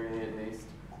 relatively freely at least,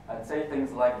 and say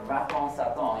things like "Va-t'en,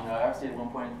 Satan." Aristide at one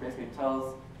point basically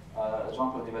tells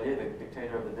Jean-Claude Duvalier, the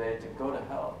dictator of the day, to go to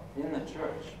hell in the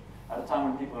church at a time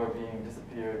when people are being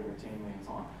disappeared routinely and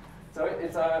so on. So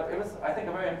it was, I think,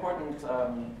 a very important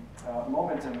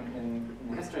moment in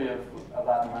the history of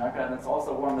Latin America, and it's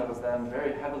also one that was then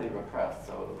very heavily repressed.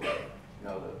 So,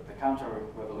 the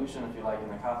counter-revolution, if you like, in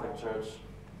the Catholic Church,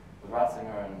 with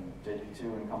Ratzinger and JP2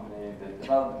 and company,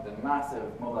 the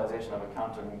massive mobilization of a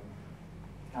counter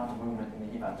movement in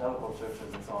the evangelical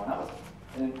churches and so on. That was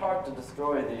in part to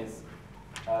destroy these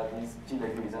petites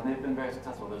églises, and they've been very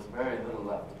successful. There's very little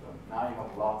left of them. Now you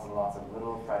have lots and lots of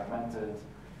little fragmented,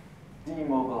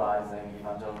 demobilizing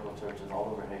evangelical churches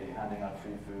all over Haiti, handing out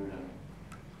free food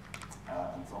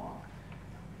and so on.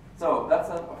 So that's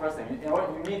the first thing.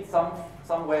 You need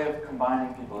some way of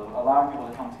combining people, allowing people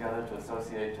to come together, to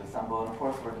associate, to assemble, and of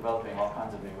course we're developing all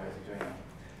kinds of new ways of doing that.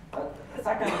 But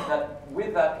second, that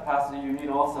with that capacity, you need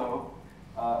also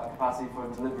a capacity for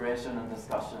deliberation and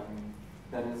discussion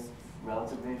that is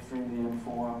relatively freely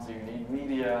informed. So you need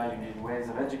media, you need ways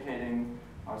of educating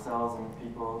ourselves and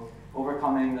people,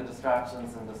 overcoming the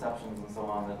distractions and deceptions and so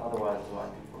on that otherwise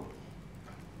divide people.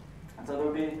 And so that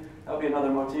would be another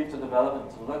motif to develop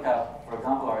and to look at, for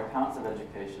example, our accounts of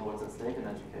education, what's at stake in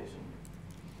education.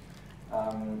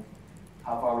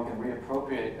 How far we can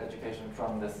reappropriate education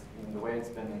from this, the way it's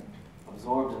been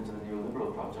absorbed into the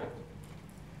neoliberal project.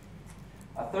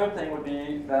 A third thing would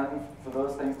be then for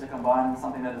those things to combine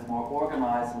something that is more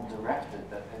organized and directed,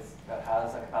 that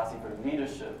has a capacity for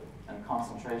leadership and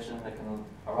concentration, that can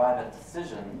arrive at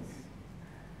decisions,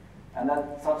 and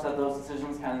such that those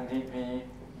decisions can indeed be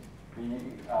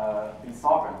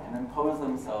sovereign, can impose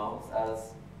themselves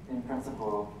as, in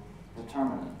principle,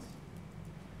 determinant.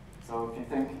 So if you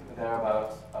think there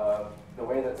about the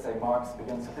way that, say, Marx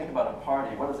begins to think about a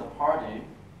party, what is a party?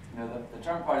 The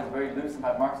term party is very loose. In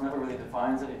fact, Marx never really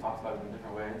defines it. He talks about it in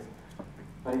different ways.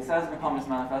 But he says in the Communist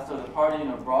Manifesto, the party,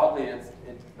 broadly,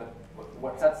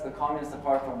 what sets the communists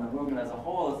apart from the movement as a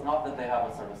whole is not that they have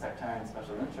a sort of sectarian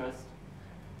special interest.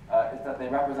 It's that they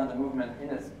represent the movement in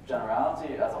its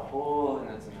generality, as a whole, in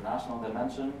its international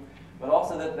dimension, but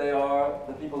also that they are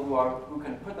the people who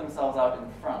can put themselves out in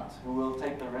front, who will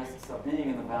take the risks of being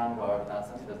in the vanguard. In that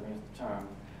sense, he doesn't use the term,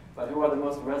 but who are the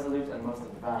most resolute and most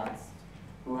advanced,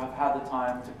 who have had the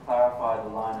time to clarify the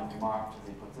line of march, as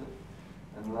he puts it.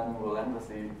 And Lenin will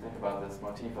endlessly think about this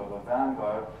motif of a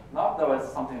vanguard, not though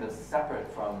as something that's separate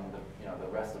from the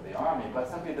rest of the army, but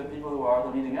simply the people who are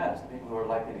the leading edge, the people who are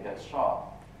likely to get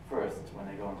shot first when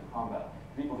they go into combat.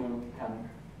 People who can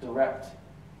direct,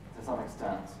 to some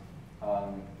extent,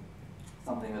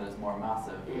 something that is more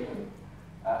massive.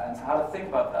 And so how to think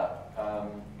about that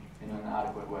in an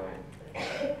adequate way.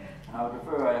 And I would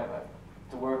refer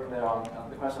to work there on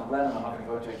the question of Lenin. I'm not going to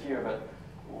go into it here, but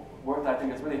work that I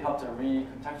think has really helped to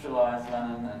recontextualize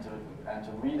Lenin and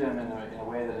to read him in a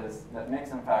way that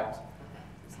makes, in fact,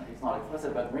 it's not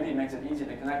explicit, but really makes it easy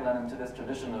to connect Lenin to this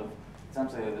tradition of,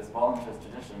 essentially this voluntarist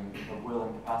tradition of will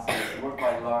and capacity. The work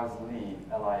by Lars Lee,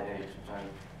 L-I-H, which I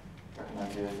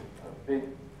recommend you, is a big,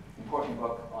 important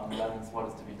book on Lenin's What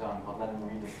Is to Be Done, called Lenin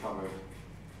Rediscovered,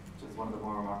 which is one of the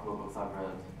more remarkable books I've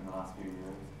read in the last few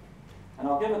years. And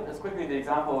I'll give it as quickly the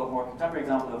example, more contemporary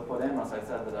example of Podemos. I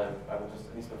said that I would just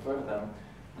at least refer to them.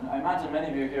 And I imagine many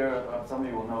of you here, some of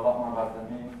you will know a lot more about it than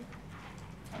me,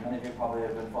 and many of you probably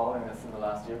have been following this in the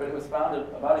last year, but it was founded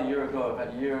about a year ago,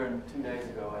 about a year and 2 days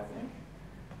ago, I think.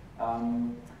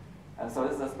 And so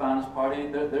this is a Spanish party.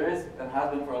 There is, and has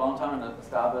been for a long time, an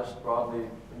established, broadly,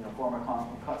 former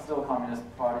still communist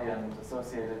party and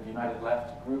associated United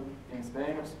Left group in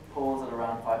Spain, which polls at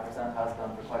around 5%, has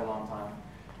done for quite a long time,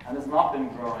 and has not been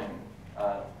growing,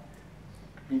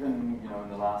 even in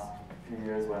the last few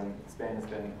years when Spain has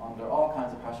been under all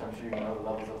kinds of pressure. I'm sure you know the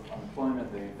levels of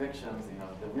unemployment, the evictions,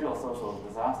 the real social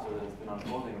disaster that has been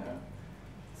unfolding there.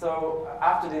 So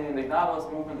after the Indignados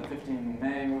movement, the 15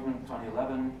 May movement,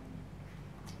 2011,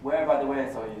 where, by the way,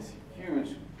 so he's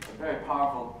huge, a very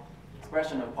powerful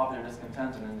expression of popular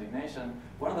discontent and indignation.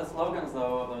 One of the slogans,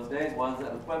 though, of those days was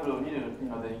that El Pueblo needed,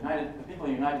 the people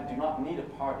united do not need a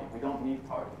party. We don't need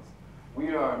parties.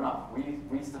 We are enough.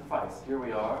 We suffice. Here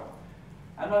we are.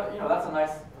 And that's a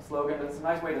nice slogan. It's a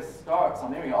nice way to start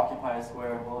something. We occupy a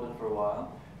square and hold it for a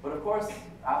while. But of course,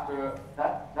 after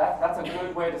that's a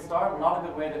good way to start, not a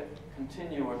good way to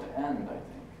continue or to end, I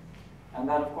think. And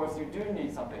then, of course, you do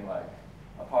need something like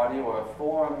a party or a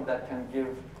form that can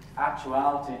give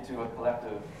actuality to a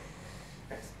collective,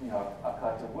 a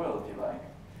collective will, if you like.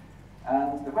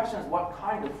 And the question is, what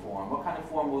kind of form? What kind of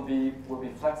form will be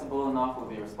flexible enough, will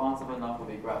be responsive enough, will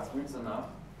be grassroots enough,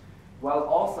 while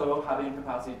also having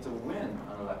capacity to win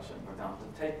an election, for example,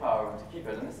 to take power and to keep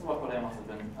it. And this is what Podemos has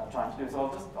been trying to do. So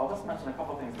I'll just mention a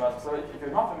couple of things about it. So if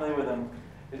you're not familiar with them,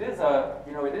 it is a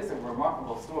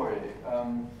remarkable story.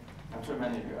 I'm sure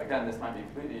many of you, again, this might be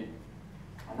completely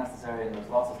unnecessary, and there's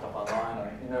lots of stuff online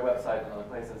and in their website and other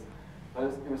places. But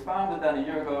it was founded then a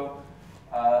year ago.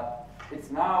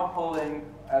 It's now polling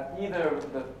at either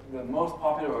the most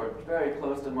popular or very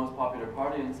close to the most popular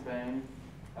party in Spain.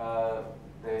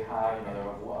 They have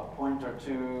a point or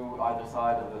two either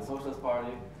side of the Socialist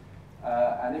Party.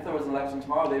 And if there was an election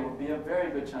tomorrow, there would be a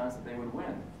very good chance that they would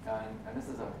win. And this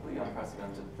is a completely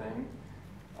unprecedented thing.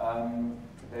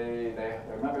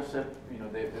 Their membership,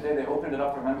 the day they opened it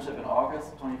up for membership in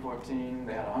August 2014,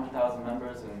 they had 100,000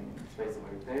 members in the space of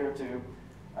a day or two.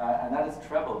 And that has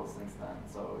trebled since then.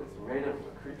 So its rate of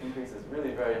increase is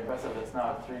really very impressive. It's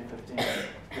now at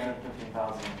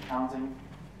 315,000 and counting.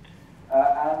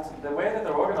 And the way that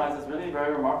they're organized is really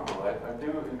very remarkable. I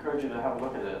do encourage you to have a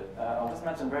look at it. I'll just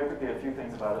mention very quickly a few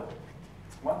things about it.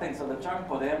 One thing, so the term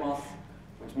Podemos,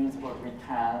 which means, of course, we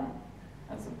can,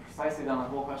 and it's precisely on the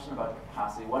whole question about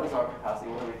capacity. What is our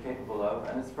capacity? What are we capable of?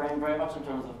 And it's framed very much in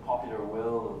terms of popular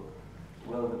will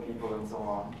of the people, and so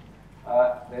on.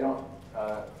 They don't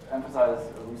emphasize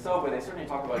Rousseau, but they certainly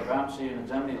talk about Gramsci and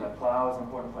hegemony. Laclau is an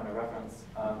important point of reference.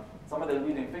 Some of the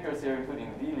leading figures here,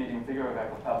 including the leading figure, a guy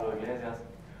called Pablo Iglesias,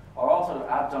 are all sort of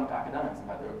adjunct academics. In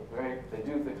fact, they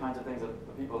do the kinds of things that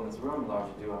the people in this room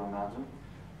largely do, I imagine.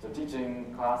 So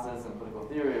teaching classes in political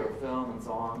theory or film and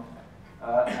so on.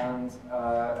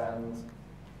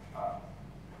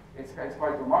 It's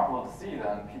quite remarkable to see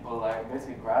then people like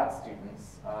basically grad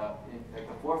students at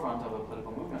the forefront of a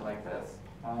political movement like this.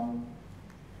 So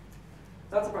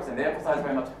that's the first thing. They emphasize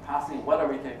very much capacity. What are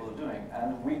we capable of doing?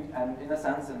 And in a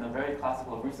sense, in the very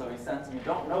classical Rousseau sense, you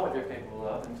don't know what you're capable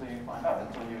of until you find out,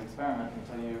 until you experiment,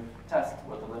 until you test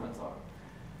what the limits are.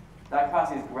 That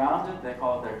capacity is grounded. They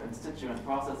call it their constituent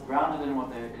process, grounded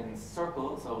in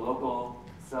circles, so local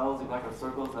cells, or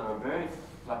circles that are very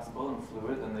flexible and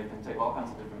fluid, and they can take all kinds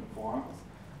of different forms.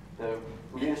 The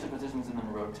leadership positions in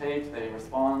them rotate. They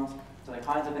respond to the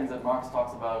kinds of things that Marx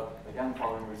talks about, again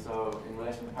following Rousseau, in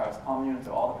relation to the Paris Commune.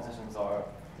 So all the positions are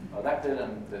elected,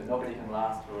 and nobody can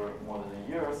last for more than a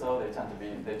year or so. They tend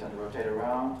to rotate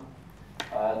around.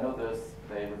 Note this: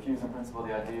 they refuse in principle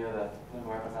the idea that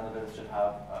political representatives should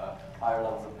have higher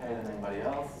levels of pay than anybody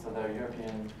else. So they're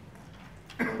European.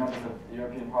 The members of the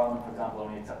European Parliament, for example,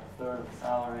 only accept a third of the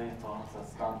salary. So it's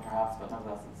a stunt, perhaps, but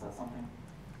nonetheless it says something.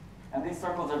 And these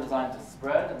circles are designed to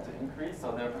spread and to increase,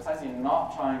 so they're precisely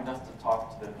not trying just to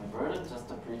talk to the converted, just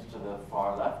to preach to the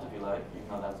far left, if you like, even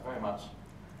though that's very much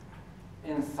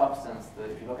in substance.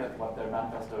 If you look at what their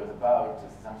manifesto is about,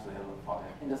 it's essentially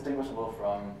indistinguishable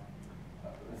from,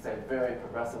 let's say, a very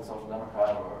progressive social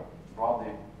democrat, or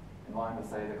broadly in line with,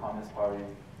 say, the Communist Party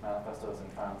manifestos in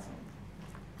France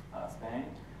and Spain.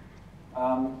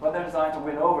 But they're designed to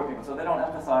win over people, so they don't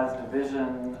emphasize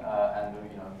division and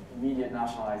immediate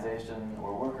nationalization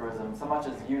or workerism so much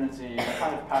as unity, a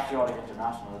kind of patriotic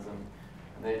internationalism.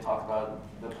 And they talk about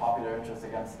the popular interest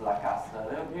against la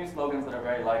casta. They use slogans that are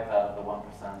very like that of the 1%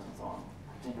 and so on,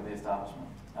 critique of the establishment.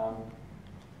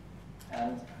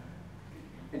 And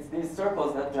it's these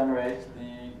circles that generate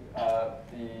the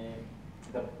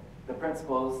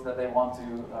principles that they want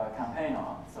to campaign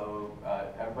on. So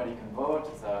everybody can vote.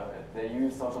 They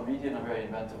use social media in a very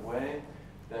inventive way.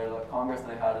 Their Congress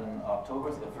they had in October,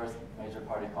 so the first major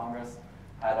party Congress,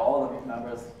 had all the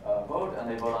members vote, and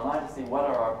they vote online to see what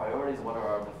are our priorities, what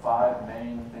are the 5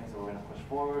 main things that we're going to push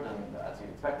forward. And as you'd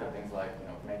expect, are things like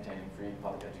maintaining free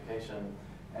public education,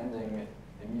 ending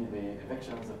immediately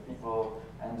evictions of people,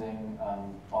 ending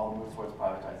all the moves towards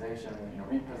privatization,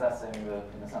 repossessing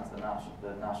in a sense,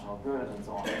 the national good, and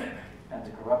so on,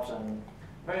 anti-corruption,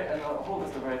 and a whole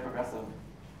list of very progressive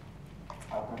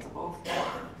principles.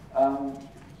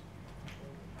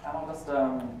 And I'll just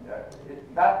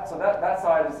that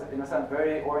side is in a sense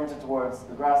very oriented towards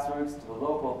the grassroots, to the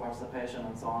local participation,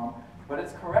 and so on. But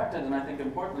it's corrected, and I think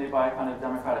importantly, by a kind of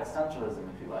democratic centralism,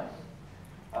 if you like.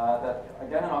 That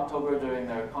again in October during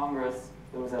their Congress,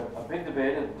 there was a big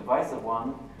debate, a divisive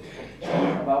one,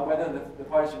 about whether the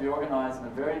party should be organized in a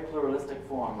very pluralistic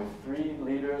form with 3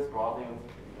 leaders, broadly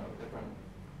with different,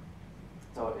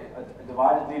 so a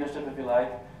divided leadership, if you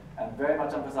like, and very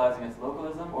much emphasizing its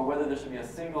localism, or whether there should be a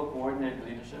single coordinated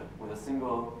leadership with a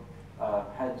single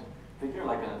head figure,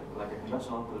 like a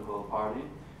conventional political party.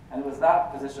 And it was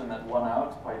that position that won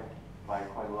out by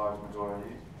quite a large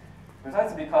majority.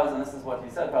 Precisely because, and this is what he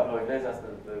said, Pablo Iglesias,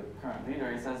 the current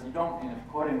leader, he says,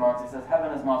 quoting Marx, he says,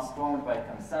 heaven is not stormed by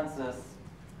consensus,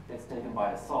 it's taken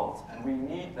by assault. And we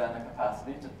need then a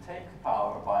capacity to take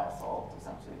power by assault,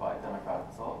 essentially by democratic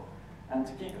assault, and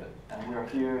to keep it. And we're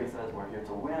here, he says, we're here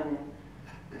to win,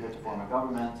 we're here to form a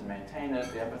government, to maintain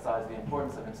it. They emphasize the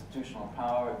importance of institutional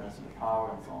power, administrative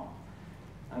power, and so on.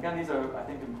 And again, these are, I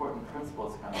think, important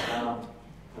principles kind of around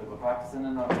political practice. And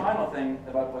then the final thing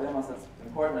about Podemos that's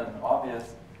important and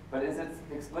obvious, but is its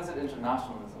explicit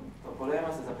internationalism. So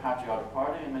Podemos is a patriotic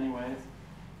party in many ways,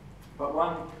 but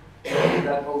one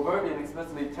that overtly and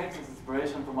explicitly takes its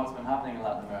inspiration from what's been happening in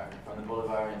Latin America, from the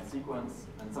Bolivarian sequence,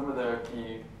 and some of their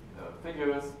key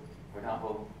figures, for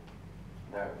example,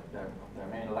 their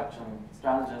main election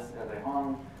strategist,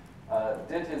 Errejón,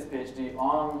 did his PhD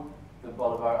on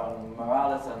on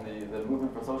Morales and the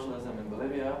movement for socialism in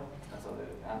Bolivia, and so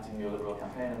the anti-neoliberal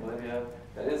campaign in Bolivia.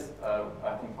 That is,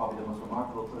 I think, probably the most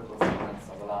remarkable political sequence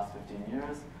of the last 15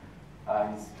 years.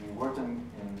 He worked in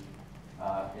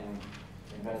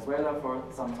Venezuela for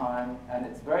some time, and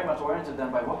it's very much oriented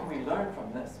then by what can we learn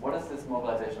from this? What is this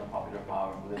mobilization of popular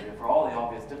power in Bolivia? For all the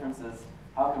obvious differences,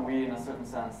 how can we, in a certain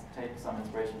sense, take some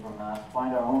inspiration from that,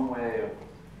 find our own way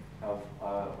of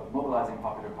mobilizing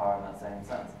popular power in that same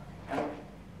sense? And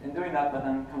in doing that, but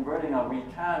then converting a we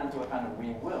can into a kind of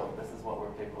we will. This is what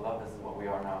we're capable of, this is what we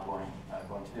are now going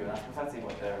to do. And that's precisely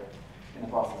what they're in the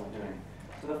process of doing.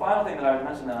 So the final thing that I would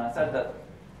mention then, I said that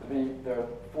there are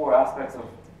 4 aspects of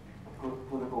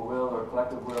political will or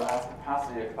collective will as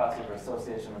capacity: a capacity for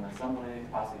association and assembly,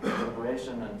 capacity for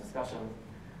deliberation and discussion,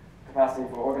 capacity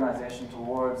for organization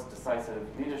towards decisive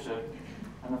leadership.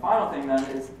 And the final thing then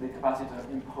is the capacity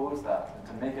to impose that and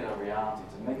to make it a reality,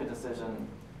 to make a decision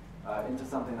into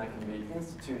something that can be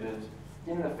instituted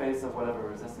in the face of whatever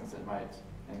resistance it might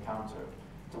encounter.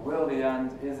 To will the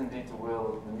end is indeed to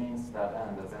will the means to that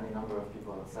end, as any number of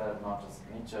people have said, not just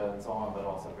Nietzsche and so on, but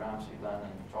also Gramsci,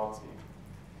 Lenin, Trotsky.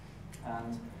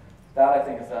 And that, I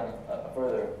think, is then a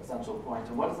further essential point.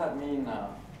 And what does that mean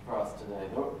for us today?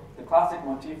 The classic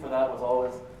motif for that was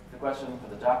always the question, for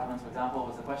the Jacobins, for example,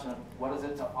 was the question of what is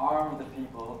it to arm the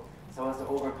people so as to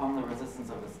overcome the resistance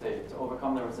of the state, to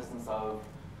overcome the resistance of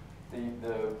the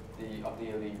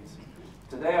elite.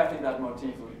 Today, I think that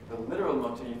motif, the literal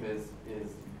motif, is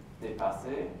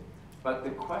dépassé, but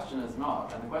the question is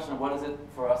not. And the question of what is it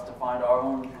for us to find our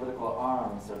own political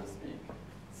arms, so to speak,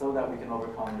 so that we can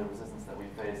overcome the resistance that we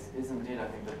face, is indeed, I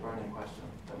think, the burning question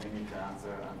that we need to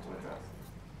answer and to address.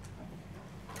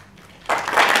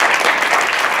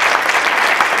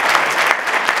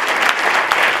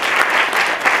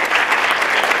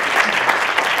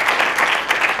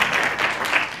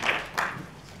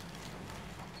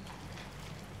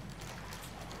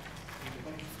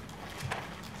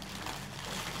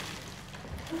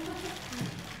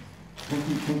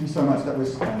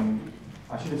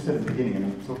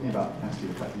 talking about capacity,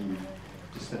 the fact that you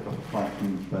just stepped off a flight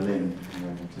from Berlin and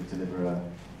were able to deliver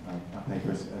a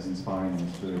paper as inspiring and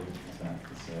as fluid as that.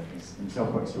 It's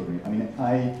himself quite extraordinary. I mean,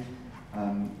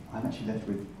 I'm actually left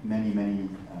with many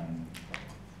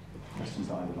questions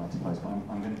that I would like to pose, but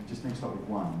I'm going to just maybe start with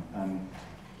one.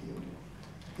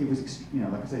 It was, you know,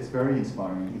 like I say, it's very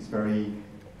inspiring.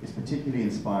 It's particularly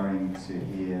inspiring to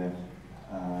hear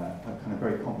a kind of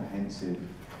very comprehensive,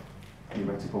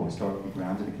 theoretical, historically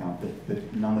grounded account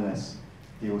that nonetheless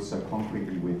deals so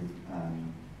concretely with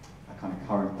a kind of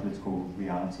current political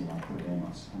reality like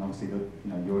Podemos. And obviously,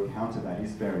 your account of that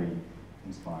is very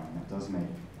inspiring. That does make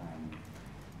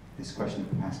this question of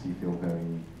capacity feel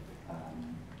very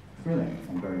thrilling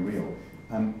and very real.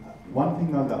 One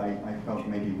thing, though, that I felt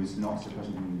maybe was not so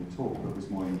present in the talk, but was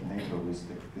more in the paper, was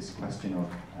this question of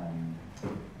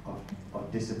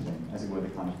discipline, as it were, the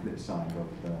kind of flip side of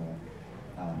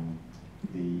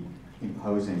the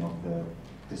imposing of the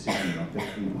decision, of the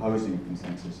imposing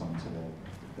consensus onto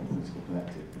the political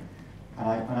collective.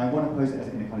 And I want to pose it as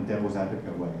in a kind of devil's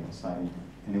advocate way, slightly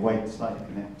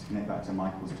connect back to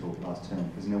Michael's talk last term,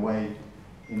 because in a way,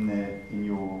 in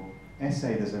your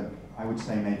essay, there's I would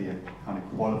say maybe a kind of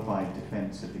qualified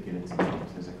defense of the guillotine.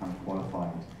 There's a kind of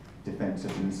qualified defense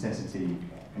of the necessity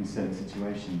in certain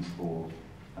situations for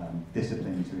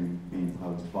discipline to be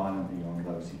imposed violently on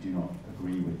those who do not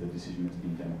agree with the decision that's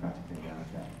been democratically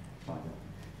arrived at by them.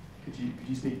 Could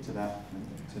you speak to that?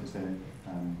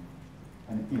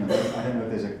 And you know, I don't know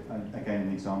if there's again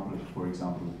an example of, for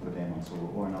example, Podemos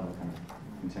or another kind of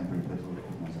contemporary political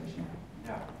organisation.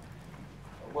 Yeah.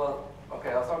 Well,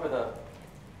 okay, I'll start with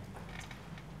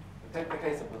take the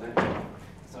case of Bolivia.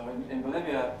 So in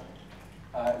Bolivia,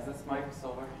 is this mic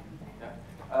still working?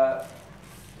 Yeah.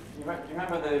 You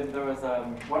remember there was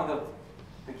one of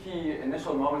the key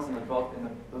initial moments in the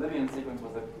Bolivian sequence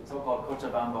was the so-called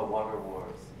Cochabamba water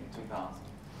wars in 2000.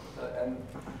 And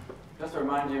just to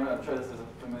remind you, I'm sure this is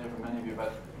familiar for many of you,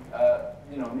 but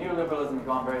you know, neoliberalism has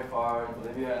gone very far in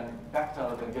Bolivia, and Bechtel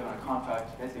has been given a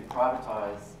contract to basically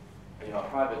privatize, you know, a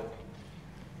private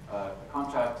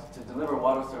contract to deliver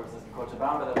water services in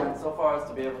Cochabamba that went so far as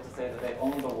to be able to say that they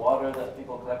own the water that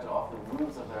people collected off the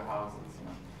roofs of their houses, you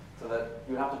know, so that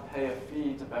you have to pay a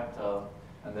fee to Bechtel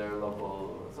and their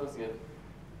local associate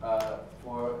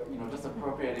for, you know, just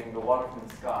appropriating the water from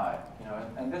the sky, you know,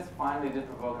 and this finally did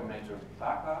provoke a major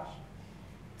backlash,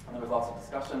 and there was lots of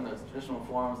discussion. There's traditional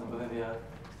forums in Bolivia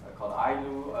called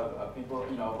AILU, of people,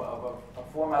 you know, of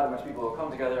a format in which people will come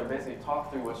together and basically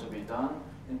talk through what should be done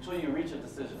until you reach a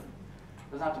decision.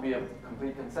 It doesn't have to be a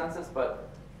complete consensus,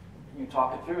 but you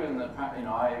talk it through. And you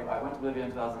know, I went to Bolivia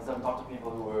in 2007, talked to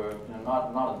people who were, you know,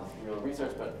 not in this real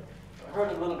research, but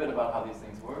heard a little bit about how these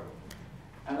things work.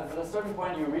 And at a certain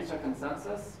point, you reach a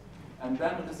consensus, and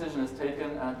then a decision is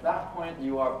taken, and at that point,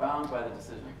 you are bound by the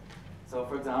decision. So,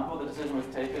 for example, the decision was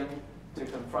taken to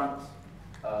confront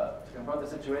the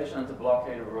situation and to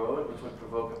blockade a road, which would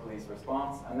provoke a police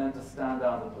response, and then to stand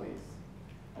down the police.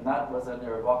 And that was an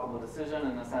irrevocable decision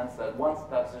in the sense that once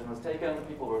that decision was taken,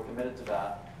 people were committed to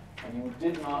that, and you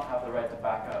did not have the right to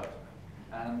back out.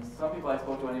 And some people I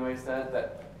spoke to anyway said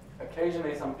that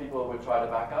occasionally some people would try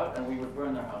to back out, and we would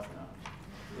burn their house down.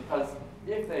 Because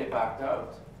if they backed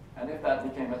out, and if that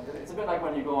became it's a bit like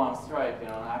when you go on strike, you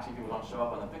know, and actually people don't show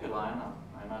up on the picket line.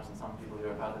 I imagine some people here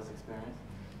have had this experience.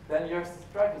 Then your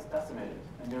strike is decimated,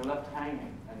 and you're left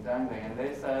hanging and dangling. And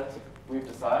they said, we've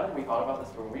decided, we thought about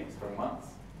this for weeks, for months,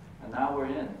 and now we're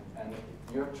in. And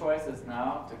your choice is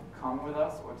now to come with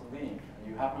us or to leave, and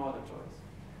you have no other choice.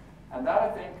 And that, I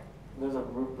think, there's a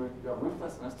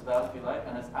ruthlessness to that, if you like,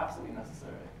 and it's absolutely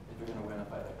necessary if you're going to win a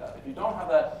fight like that. If you don't have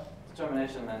that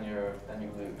determination, then you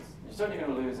lose. You're certainly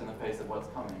going to lose in the face of what's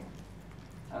coming.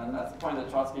 And that's the point that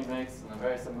Trotsky makes in a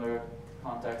very similar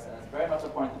context, and it's very much a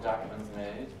point the Jacobins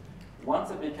made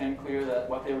once it became clear that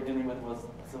what they were dealing with was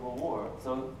a civil war.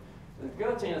 So the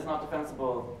guillotine is not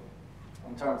defensible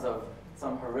in terms of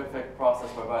some horrific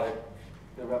process whereby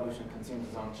the revolution consumes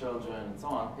its own children and so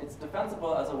on. It's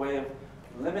defensible as a way of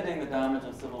limiting the damage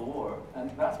of civil war, and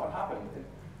that's what happened.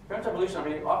 French Revolution, I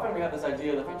mean, often we have this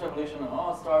idea, the French Revolution,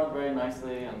 it started very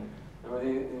nicely, and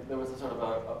there was a sort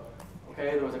of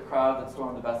there was a crowd that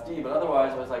stormed the Bastille, but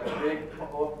otherwise it was like a big,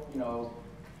 you know,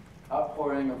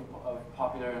 outpouring of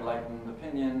popular enlightened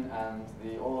opinion, and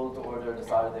the old order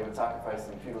decided they would sacrifice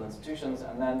some feudal institutions,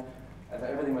 and then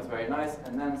everything was very nice,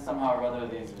 and then somehow or other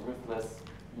these ruthless,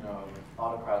 you know,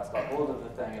 autocrats got hold of the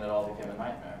thing, and it all became a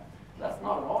nightmare. That's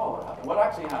not at all what happened. What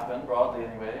actually happened, broadly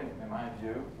anyway, in my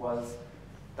view, was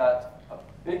that a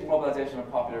big mobilization of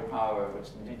popular power, which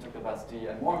indeed took the Bastille,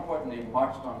 and more importantly,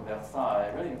 marched on Versailles.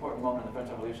 A really important moment in the French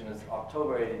Revolution is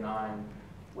October '89,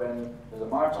 when there's a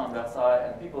march on Versailles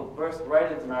and people burst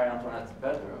right into Marie Antoinette's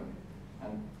bedroom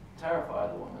and terrify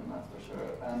the woman, that's for sure.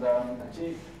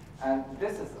 And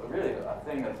this is really a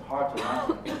thing that's hard to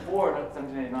imagine. Before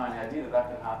 1789, the idea that that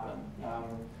could happen.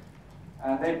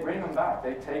 And they bring them back.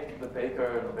 They take the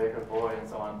baker and the baker's boy and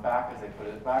so on back, as they put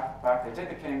it, back. They take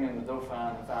the king and the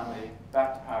dauphin, the family,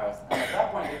 back to Paris. And at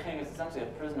that point, the king is essentially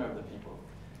a prisoner of the people.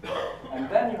 And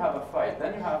then you have a fight.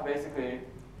 Then you have basically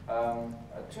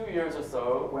 2 years or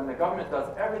so when the government does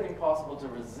everything possible to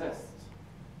resist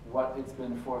what it's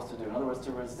been forced to do. In other words,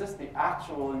 to resist the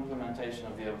actual implementation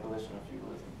of the abolition of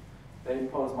feudalism. They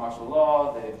impose martial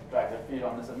law, they drag their feet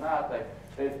on this and that,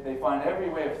 they find every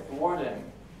way of thwarting,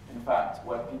 in fact,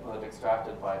 what people had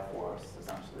extracted by force,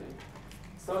 essentially.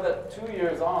 So that 2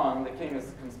 years on, the king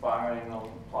is conspiring,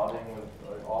 plotting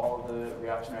with all of the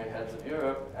reactionary heads of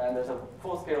Europe, and there's a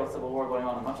full-scale civil war going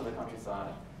on in much of the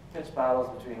countryside. Pitched battles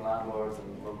between landlords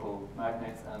and local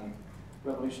magnates and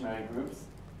revolutionary groups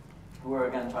who are,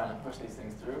 again, trying to push these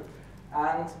things through.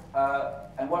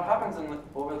 And what happens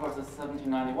over the course of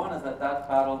 1791 is that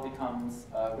battle becomes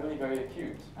really very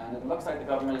acute. And it looks like the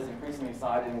government is increasingly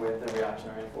siding with the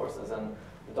reactionary forces. And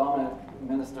the dominant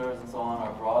ministers and so on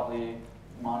are broadly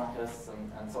monarchists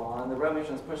and so on. And the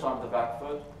revolution is pushed onto the back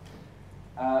foot.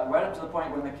 Right up to the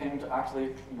point when the king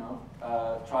actually,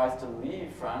 tries to leave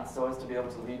France so as to be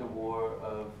able to lead a war,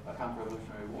 a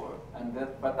counter-revolutionary war.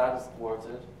 But that is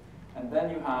thwarted. And then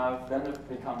it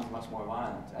becomes much more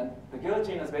violent. And the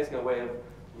guillotine is basically a way of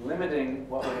limiting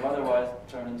what would otherwise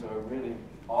turn into a really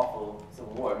awful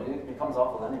civil war. I mean, it becomes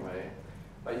awful anyway.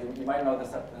 But you might know the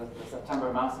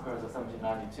September massacres of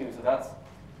 1792, so that's,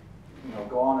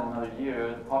 go on another year.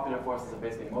 The popular forces have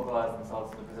basically mobilized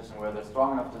themselves to the position where they're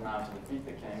strong enough to now to defeat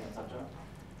the king, etc.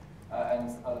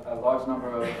 And a large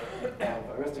number of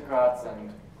aristocrats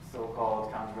and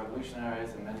so-called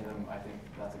counter-revolutionaries, and many of them, I think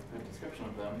that's a good description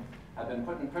of them, have been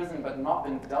put in prison but not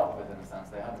been dealt with in a sense.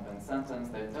 They haven't been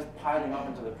sentenced, they're just piling up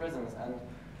into the prisons,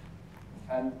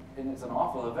 and it's an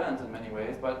awful event in many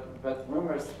ways, but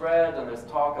rumors spread and there's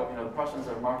talk of, the Prussians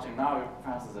are marching now,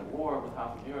 France is at war with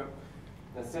half of Europe.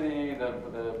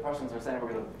 The Prussians are saying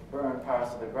we're going to burn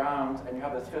Paris to the ground, and you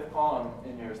have this fifth column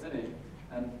in your city,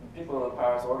 and people of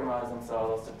Paris organize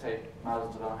themselves to take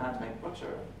matters to their own hand to make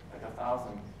butcher, like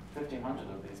 1,000, 1,500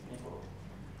 of these people.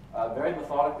 Very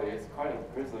methodically, it's quite a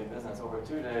grisly business. Over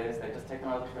 2 days, they just take them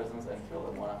out of the prisons and kill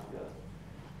them one after the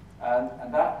other.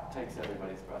 And that takes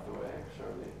everybody's breath away,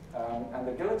 surely. And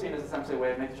the guillotine is essentially a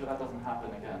way of making sure that doesn't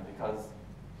happen again, because,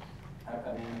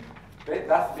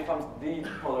 that becomes the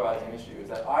polarizing issue, is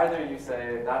that either you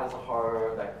say that is a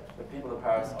horror, that the people of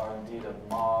Paris are indeed a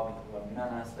mob, a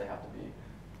menace, they have to be,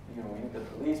 we need the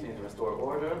police, we need to restore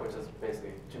order, which is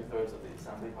basically 2/3 of the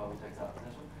assembly probably takes that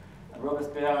position. And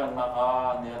Robespierre and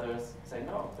Marat and the others say,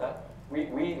 no, that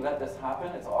we let this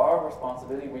happen, it's our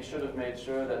responsibility, we should have made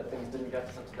sure that things didn't get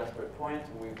to such a desperate point,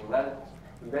 we've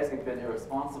basically been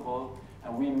irresponsible,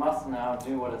 and we must now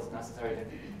do what is necessary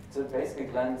to basically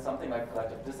lend something like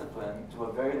collective discipline to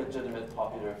a very legitimate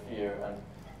popular fear and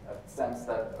a sense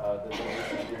that the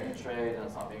revolution is being betrayed and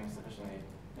it's not being sufficiently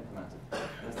implemented.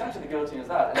 And essentially the guillotine is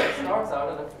that, and it starts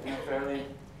out in a fairly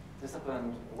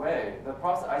disciplined way. The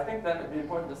process, I think then it'd be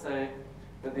important to say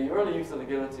that the early use of the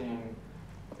guillotine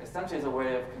essentially as a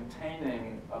way of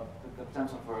containing the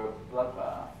potential for a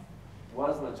bloodbath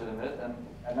was legitimate,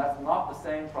 and that's not the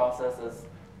same process as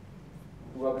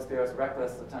Robespierre's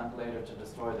reckless attempt later to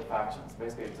destroy the factions,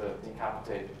 basically to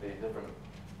decapitate the different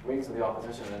wings of the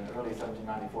opposition in early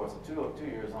 1794, so two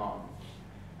years on.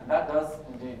 And that does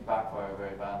indeed backfire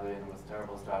very badly, and it was a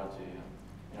terrible strategy.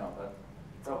 And, but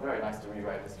it's very nice to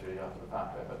rewrite history after the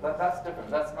fact, right? But that's different.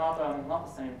 That's not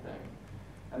the same thing.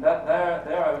 And that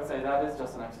there I would say that is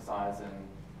just an exercise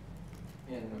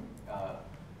in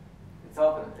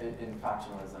itself in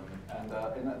factionalism. And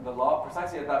in the law,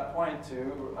 precisely at that point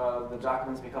too, the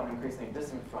Jacobins become increasingly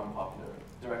distant from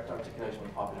direct articulation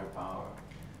with popular power.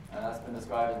 And that's been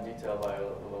described in detail by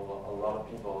a lot of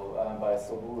people, by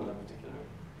Soboul in particular.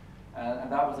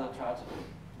 And that was a tragedy.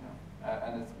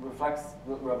 And it reflects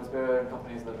Robespierre and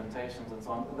company's limitations and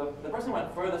so on. The person who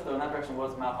went furthest though in that direction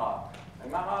was Marat.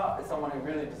 And Marat is someone who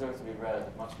really deserves to be read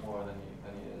much more than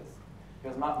he is.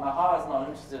 Because Marat is not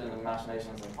interested in the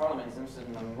machinations in Parliament, he's interested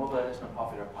in the mobilization of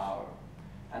popular power.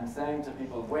 And saying to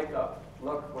people, wake up,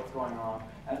 look what's going on.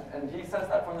 And he says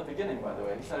that from the beginning, by the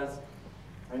way. He says,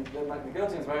 the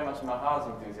guillotine is very much Marat's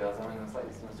enthusiasm in a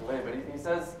slightly sinister way, but he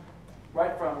says,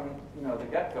 right from the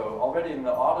get-go, already in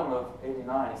the autumn of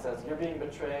 '89, he says, you're being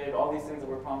betrayed, all these things that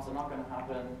were promised are not going to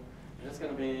happen, You're just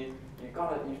going to be,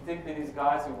 you think that these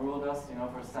guys who ruled us,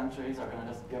 for centuries are going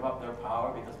to just give up their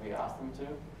power because we asked them to?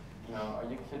 Are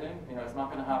you kidding? It's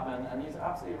not going to happen. And he's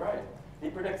absolutely right. He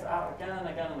predicts again and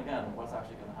again and again what's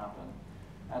actually going to happen.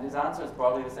 And his answer is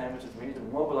broadly the same, which is we need to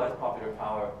mobilize popular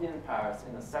power in Paris,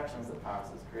 in the sections that Paris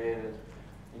has created.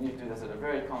 You need to do this in a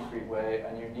very concrete way,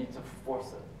 and you need to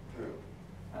force it through.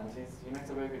 And he makes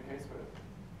a very good case for it.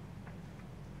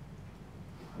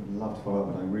 I would love to follow up,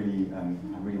 but I really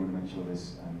want to make sure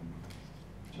there's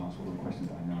a chance for all the questions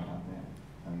that I know out there.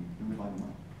 Who would like the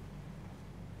mic?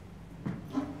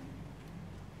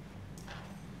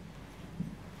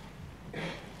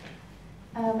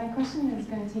 My question is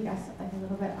going to take us a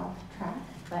little bit off track,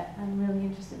 but I'm really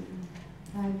interested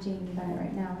in Jamie Bennett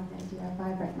right now with the idea of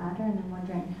vibrant matter, and I'm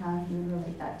wondering how you would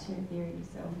relate that to your theory.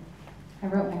 So I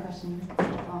wrote my question because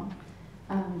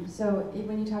it's so long.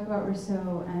 When you talk about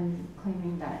Rousseau and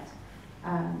claiming that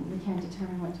we can't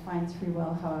determine what defines free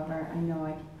will, however, I know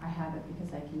I have it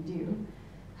because I can do,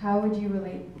 how would you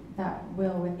relate that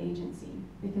will with agency?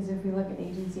 Because if we look at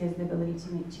agency as the ability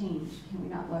to make change, can we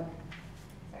not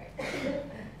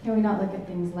look at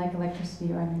things like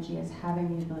electricity or energy as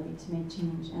having the ability to make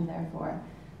change, and therefore,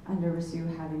 under Rousseau,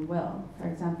 having will? For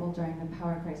example, during the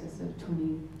power crisis of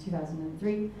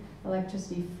 2003,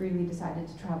 electricity freely decided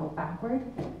to travel backward,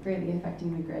 greatly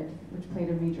affecting the grid, which played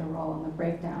a major role in the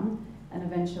breakdown, and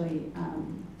eventually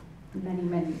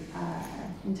many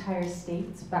entire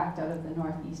states backed out of the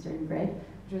northeastern grid,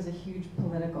 which was a huge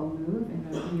political move in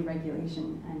the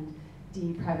deregulation and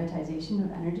deprivatization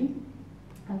of energy.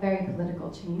 A very political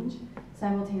change,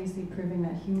 simultaneously proving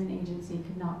that human agency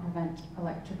could not prevent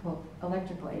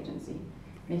electrical agency,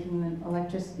 making the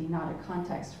electricity not a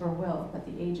context for will, but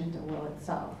the agent of will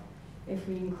itself. If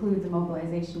we include the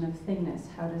mobilization of thingness,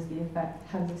 how does this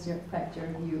affect your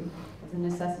view of the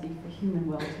necessity for human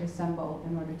will to assemble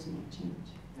in order to make change?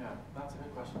 Yeah, that's a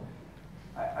good question.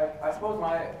 I suppose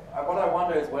what I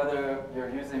wonder is whether we're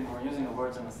using the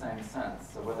words in the same sense.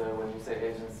 So whether when you say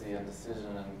agency and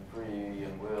decision and free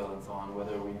and will and so on,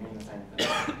 whether we mean the same thing.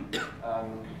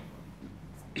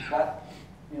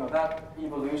 That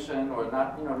evolution or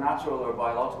natural or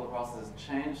biological processes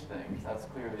change things. That's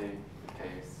clearly the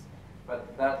case.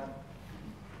 But that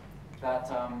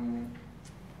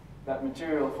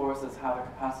material forces have a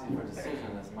capacity for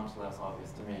decision is much less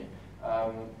obvious to me.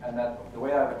 And that the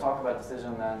way I would talk about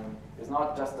decision then is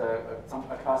not just a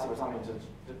capacity for something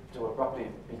to abruptly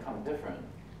become different,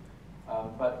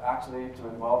 but actually to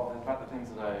involve, in fact, the things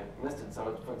that I listed.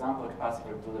 So, for example, a capacity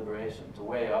for deliberation, to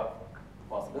weigh up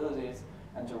possibilities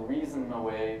and to reason a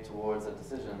way towards a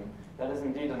decision that is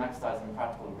indeed an exercise in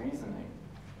practical reasoning.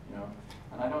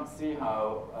 And I don't see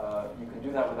how you can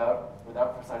do that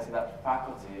without precisely that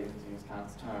faculty, to use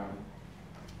Kant's term,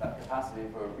 that capacity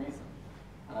for a reason.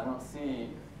 And I don't see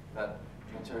that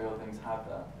material things have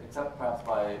that, except perhaps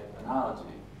by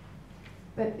analogy.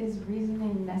 But is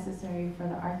reasoning necessary for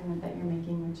the argument that you're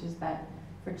making, which is that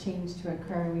for change to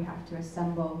occur, we have to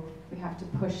assemble, we have to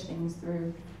push things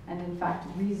through, and in fact,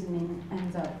 reasoning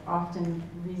ends up often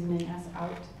reasoning us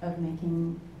out of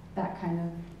making that kind of,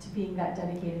 to being that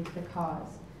dedicated to the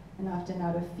cause. And often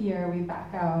out of fear, we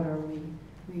back out or we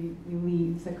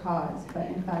leave the cause. But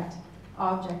in fact,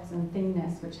 objects and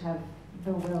thingness, which have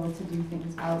the will to do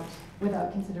things out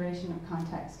without consideration of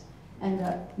context, end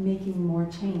up making more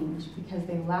change because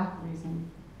they lack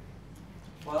reason.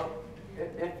 Well,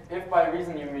 if by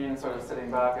reason you mean sort of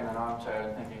sitting back in an armchair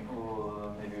and thinking,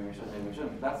 oh, maybe we should, maybe we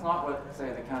shouldn't, that's not what, say,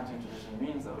 the Kantian tradition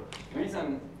means, though.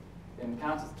 Reason in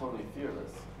Kant is totally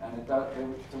fearless. And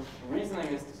reasoning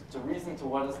is to reason to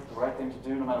what is the right thing to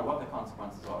do, no matter what the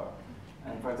consequences are.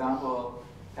 And for example,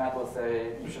 Kant will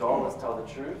say, you should always tell the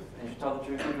truth, and you should tell the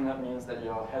truth even if that means that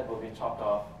your head will be chopped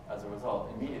off as a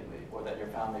result immediately, or that your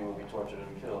family will be tortured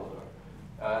and killed. Or,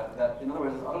 that, in other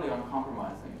words, is utterly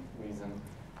uncompromising reason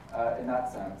in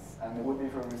that sense. And it would be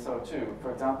for Rousseau too.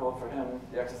 For example, for him,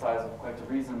 the exercise of collective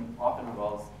reason often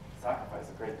involves sacrifice,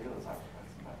 a great deal of sacrifice.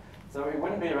 So it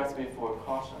wouldn't be a recipe for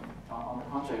caution. On the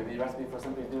contrary, it would be a recipe for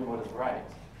simply doing what is right.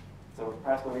 So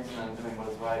practical reason and doing what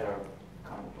is right are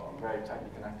kind of very tightly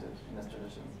connected in this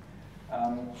tradition.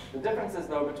 The difference is,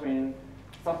 though, between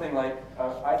something like,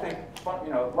 I think, what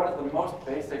is the most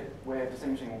basic way of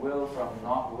distinguishing will from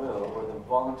not will, or the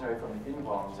voluntary from the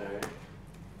involuntary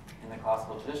in the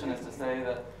classical tradition, is to say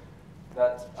that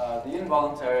the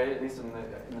involuntary, at least in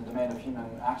the domain of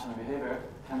human action and behavior,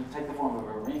 can take the form of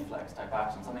a reflex type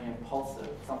action, something impulsive,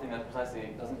 something that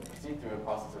precisely doesn't proceed through a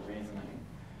process of reasoning.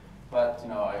 But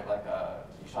you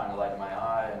shine a light in my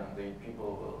eye, and the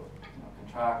pupil will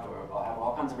contract, or I'll have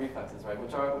all kinds of reflexes, right,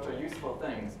 which are useful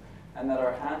things. and that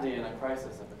are handy in a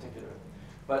crisis in particular.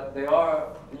 But they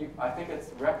are, I think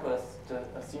it's reckless to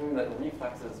assume that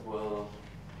reflexes will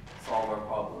solve our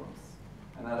problems.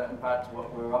 And that in fact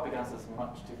what we're up against is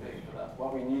much too big for that.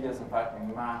 What we need is in fact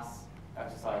mass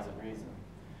exercise of reason,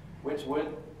 which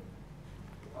would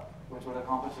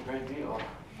accomplish a great deal,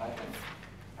 I think.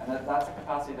 And that's a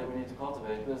capacity that we need to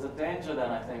cultivate. There's a danger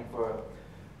then, I think, for,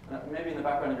 maybe in the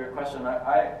background of your question,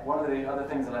 one of the other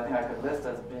things that I think I could list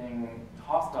as being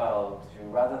hostile to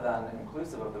rather than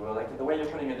inclusive of the will, like the way you're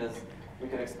putting it is we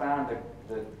could expand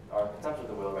our conception of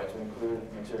the will, right, to include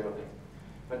material things.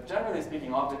 But generally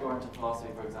speaking, object-oriented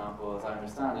philosophy, for example, as I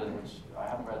understand it, which I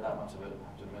haven't read that much of it, I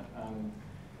have to admit,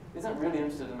 isn't really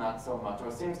interested in that so much,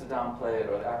 or seems to downplay it,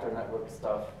 or the actor network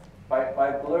stuff.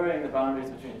 By blurring the boundaries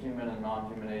between human and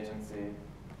non-human agency,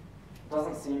 it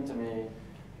doesn't seem to me,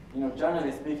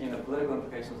 generally speaking, the political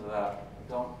implications of that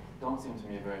don't seem to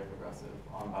me very progressive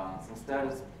on balance. Instead,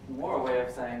 it's more a way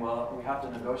of saying, well, we have to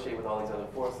negotiate with all these other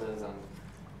forces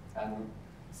and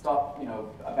stop,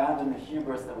 abandon the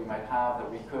hubris that we might have that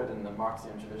we could in the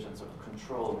Marxian tradition sort of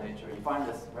control nature. You find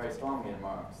this very strongly in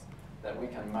Marx, that we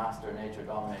can master nature,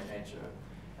 dominate nature.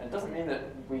 And it doesn't mean that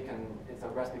it's a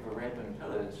recipe for rape and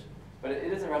pillage, but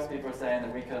it is a recipe for saying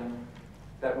that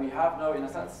we have no, in a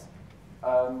sense,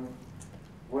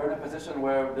 we're in a position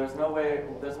where there's a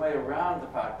way around the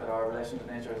fact that our relation to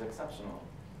nature is exceptional.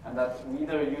 And that we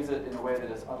either use it in a way that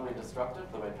is utterly destructive,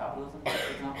 the way capitalism does,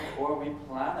 for example, or we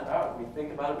plan it out, we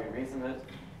think about it, we reason it,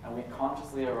 and we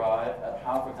consciously arrive at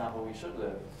how, for example, we should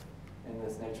live in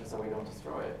this nature so we don't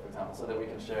destroy it, for example, so that we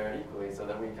can share it equally, so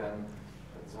that we can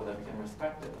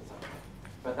respect it, etc.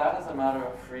 But that is a matter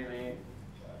of freely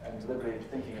and deliberately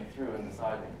thinking it through and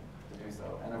deciding to do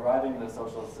so, and arriving in a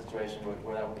social situation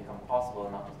where that will become possible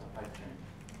and not just a pipe dream.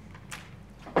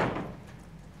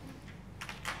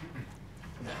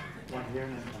 One here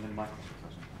and then Michael.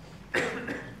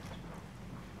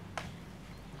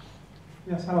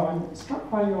 Yes, hello. I'm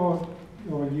struck by your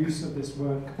use of this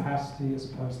word capacity as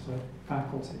opposed to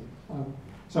faculty.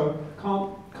 So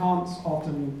Kant's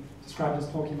often described as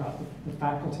talking about the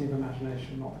faculty of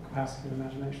imagination, not the capacity of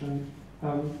imagination.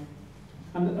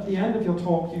 And at the end of your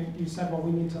talk, you said, well,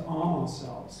 we need to arm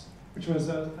ourselves, which was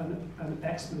an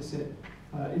explicit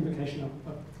invocation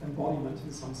of embodiment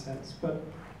in some sense. But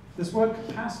this word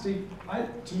capacity,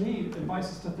 to me, invites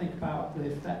us to think about the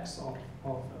effects of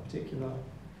a particular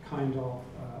kind of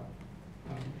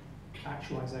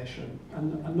actualization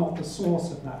and not the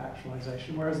source of that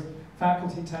actualization, whereas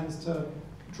faculty tends to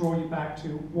draw you back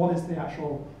to what is the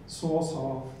actual source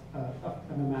of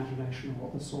an imagination, or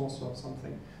what the source of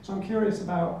something. So I'm curious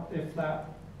about if that,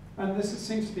 and this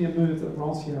seems to be a move that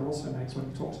Rousseau also makes when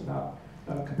he talks about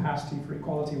capacity for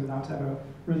equality without ever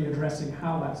really addressing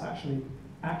how that's actually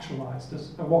actualized,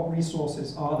 what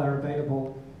resources are there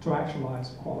available to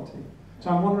actualize equality. So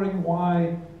I'm wondering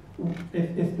why,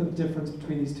 if the difference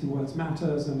between these two words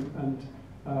matters, and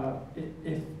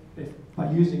if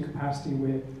by using capacity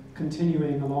we're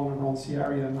continuing along a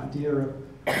Rancierian idea of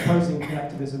proposing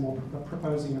collectivism or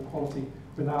proposing equality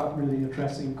without really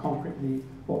addressing concretely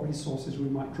what resources we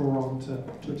might draw on to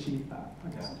achieve that, I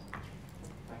guess. Yeah.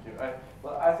 Thank you.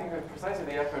 Well, I think that precisely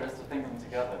the effort is to think them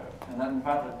together. And that in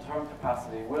fact the term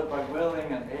capacity, by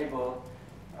willing and able,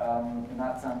 in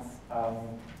that sense,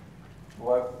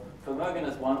 Vermögen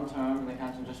is one term in the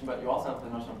Kantian tradition, but you also have the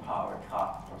notion of power,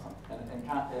 Kraft or something. And in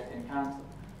Kant,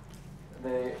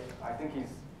 I think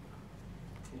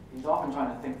he's often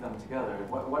trying to think them together.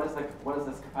 What is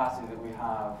this capacity that we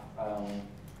have?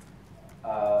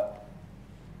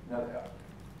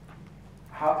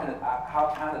 How can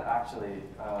it actually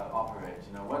operate?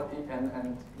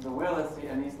 And the will is,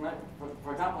 and he's not,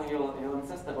 for example, he'll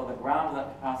insist that, well, the ground of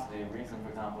that capacity of reason, for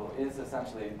example, is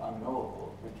essentially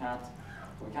unknowable.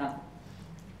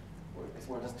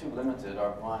 We're just too limited.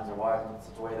 Our minds are wired in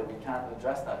such a way that we can't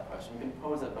address that question. We can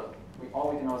pose it, but all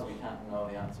we can know is we can't know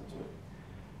the answer to it.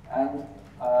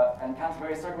 And Kant's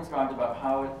very circumscribed about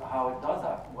how it does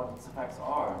act, what its effects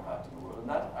are, in fact, in the world. And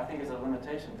that, I think, is a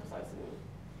limitation precisely of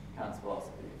Kant's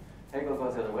philosophy. Hegel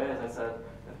goes the other way, as I said.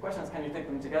 The question is, can you think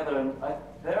them together? And I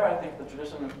think the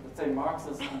tradition, let's say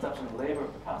Marx's conception of labor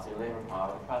capacity, labor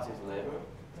power, the capacity to labor,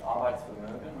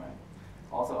 Arbeitsvermögen, right?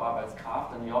 Also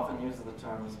Arbeitskraft, and he often uses the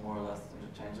terms more or less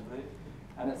interchangeably.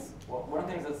 And one of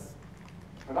the things that's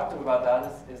productive about that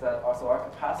is that also our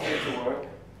capacity to work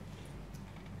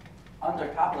under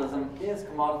capitalism is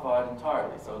commodified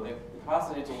entirely. So the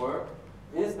capacity to work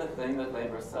is the thing that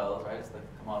labor sells, right? It's the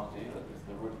commodity that is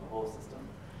the root of the whole system.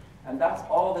 And that's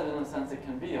all that, in a sense, it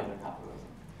can be under capitalism.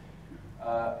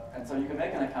 And so you can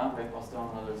make an account, like Poston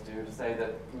and others do, to say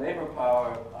that labor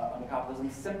power under capitalism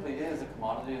simply is a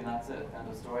commodity and that's it, end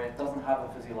of story. It doesn't have a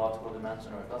physiological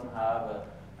dimension, or it doesn't have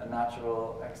a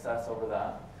natural excess over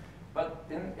that. But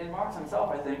in Marx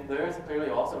himself, I think, there is clearly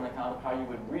also an account of how you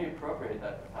would reappropriate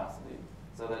that capacity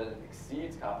so that it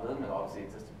exceeds capitalism. It obviously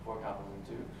existed before capitalism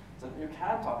too. So you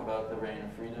can talk about the reign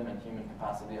of freedom and human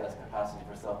capacity as capacity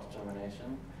for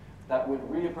self-determination that would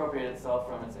reappropriate itself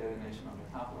from its alienation under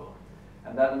capital.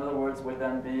 And that, in other words, would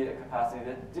then be a capacity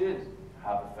that did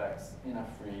have effects in a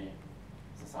free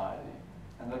society.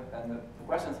 And the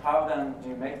question is, how then do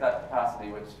you make that capacity,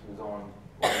 whose own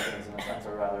origins in a sense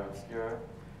are rather obscure,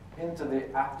 into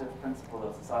the active principle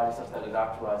of society such that it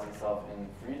actualizes itself in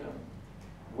freedom,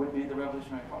 would be the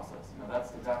revolutionary process. You know,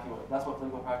 that's what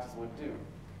political practice would do.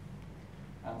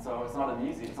 And so it's not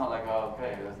like, oh,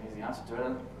 okay, there's an easy answer to it.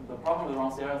 And the problem with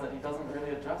Rousseau is that he doesn't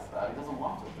really address that. He doesn't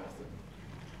want to address it.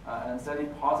 And instead he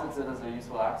posits it as a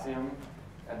useful axiom,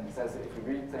 and he says that if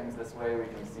we read things this way, we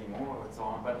can see more, and so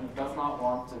on. But he does not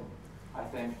want to, I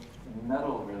think,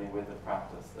 meddle really with the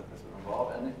practice that this would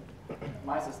involve. And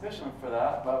my suspicion for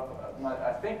that, but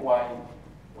I think why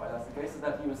that's the case, is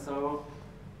that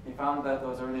he found that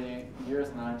those early years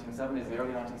in the 1970s, the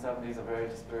early 1970s, a very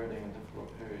dispiriting and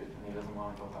difficult period, and he doesn't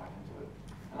want to go back into it.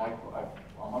 And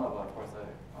on one level, of course,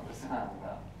 I understand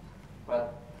that.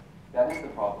 But that is the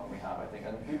problem we have, I think.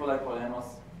 And people like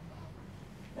Podemos,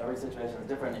 every situation is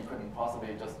different. You couldn't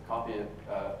possibly just copy it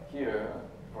here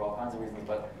for all kinds of reasons,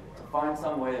 but to find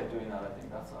some way of doing that, I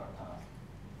think that's our task.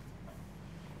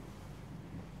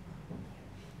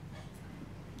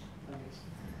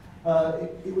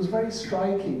 It was very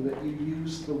striking that you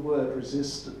used the word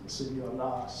resistance in your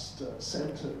last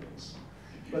sentence,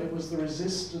 but it was the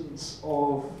resistance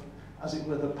of, as it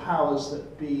were, the powers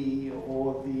that be,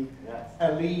 or the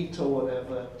elite or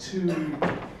whatever, to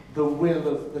the will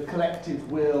of the collective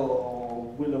will, or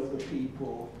will of the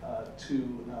people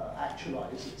to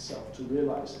actualize itself, to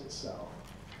realize itself.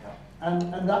 Yeah.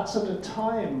 And that's at a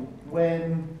time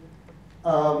when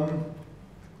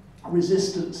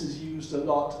resistance is used a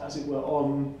lot, as it were,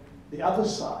 on the other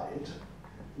side,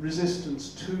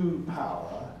 resistance to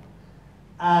power,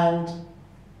 and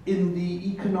in the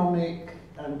economic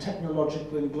and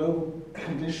technological and global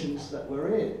conditions that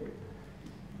we're in,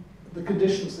 the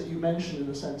conditions that you mentioned in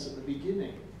a sense at the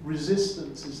beginning,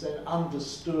 resistance is then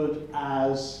understood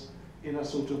as, in a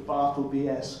sort of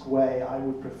Bartleby-esque way, I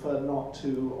would prefer not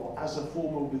to, or as a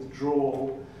form of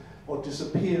withdrawal, or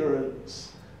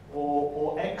disappearance,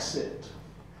 or exit.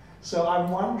 So I'm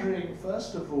wondering,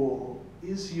 first of all,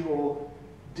 is your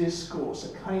discourse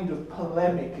a kind of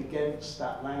polemic against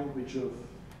that language of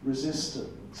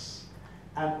resistance?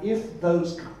 And if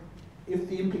the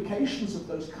implications of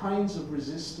those kinds of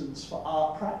resistance for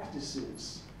art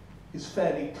practices is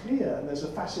fairly clear, and there's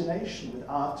a fascination with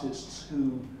artists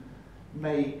who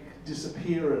make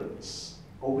disappearance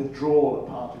or withdrawal a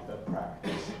part of their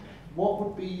practice, what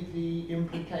would be the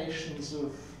implications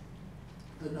of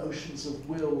the notions of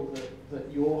will that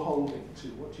you're holding to?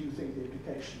 What do you think the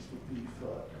implications would be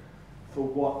for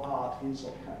what art is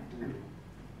or can do?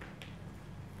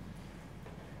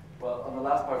 Well, on the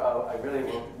last part, I'm going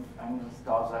to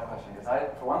dodge that question,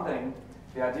 because for one thing,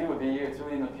 the idea would be it's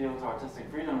really an appeal to artistic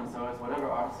freedom, and so it's whatever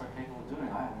artists are capable of doing.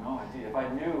 I have no idea. If I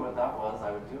knew what that was, I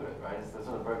would do it, right? It's the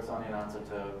sort of Bergsonian answer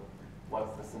to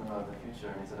what's the cinema of the future,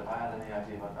 and he said, if I had any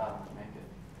idea about that, I would make it.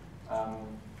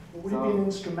 Would it be an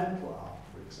instrumental art,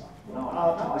 for example? No,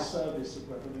 art at the service of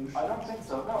revolution? I don't think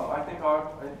so, no. I think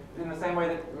art, in the same way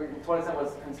that to what extent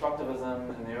was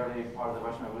constructivism in the early part of the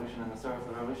Russian Revolution in the service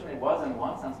of the revolution, it was in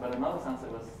one sense, but in another sense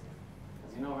it was,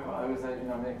 as you know very well, it was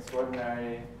an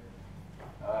extraordinarily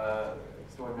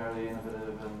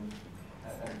innovative and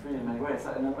free in many ways.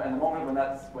 And the moment when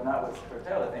that was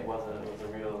curtailed, I think was a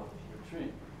real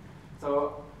retreat.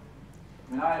 So,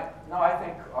 I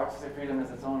think artistic freedom is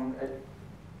its own.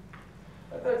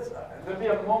 There'd be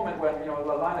a moment when, the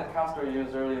line that Castro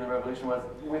used early in the revolution was,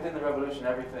 within the revolution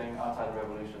everything, outside the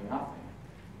revolution nothing.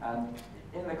 And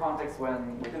in the context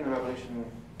when within the revolution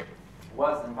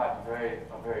was in fact a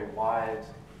very wide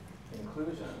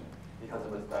inclusion, because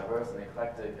it was diverse and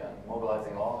eclectic and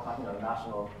mobilizing all kinds of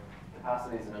national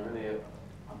capacities in a really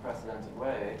unprecedented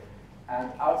way.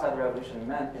 And outside the revolution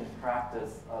meant, in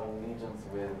practice, allegiance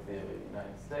with the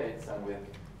United States and with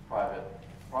private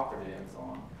property and so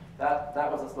on.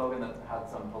 That was a slogan that had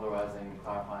some polarizing,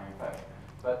 clarifying effect.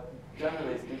 But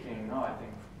generally speaking, no, I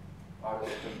think art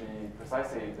should be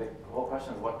precisely, the whole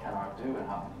question is what can art do and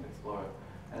how can you explore it?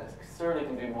 And it certainly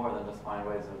can do more than just find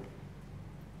ways of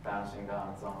banishing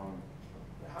down its own.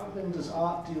 How then does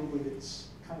art deal with its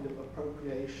kind of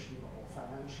appropriation or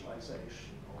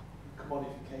financialization or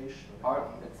commodification of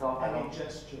Art itself, any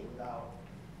gesture without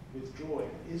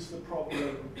withdrawing. Is the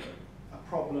problem a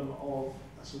problem of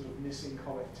a sort of missing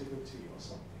collectivity or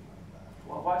something like that?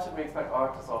 Well, why should we expect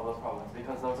art to solve those problems?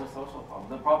 Because those are social problems.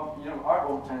 The problem, art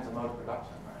won't change the mode of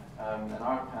production, right? And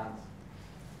art can't.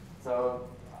 So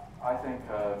I think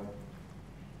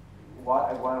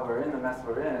while we're in the mess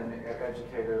we're in,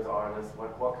 educators, artists,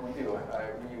 what can we do?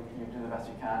 You do the best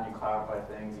you can. You clarify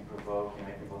things, you provoke, you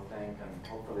make people think, and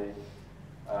hopefully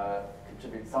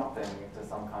contribute something to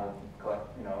some kind of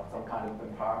some kind of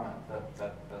empowerment.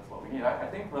 That's what we need. I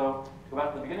think, though, to go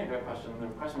back to the beginning of your question, the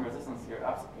question of resistance, you're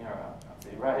absolutely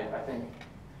right. I think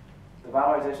the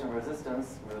valorization of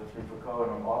resistance, through Foucault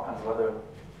and all kinds of other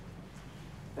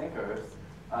thinkers,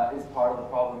 is part of the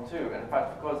problem too. And in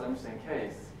fact, Foucault's an interesting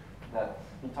case that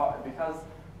because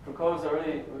Foucault's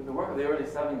the work of the early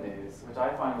 70s, which I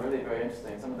find really very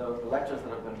interesting. Some of the lectures that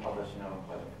have been published,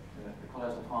 the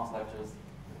Collège de France lectures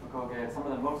that Foucault gave, some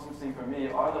of the most interesting for me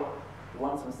are the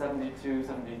ones from 72,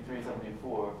 73,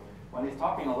 74, when he's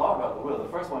talking a lot about the will. The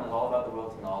first one is all about the will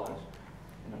to knowledge,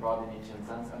 in a broadly Nietzschean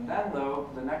sense. And then, though,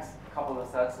 the next couple of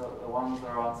sets, the ones that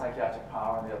are on psychiatric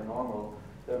power and the abnormal,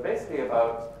 they're basically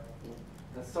about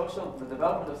the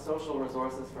development of social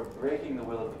resources for breaking the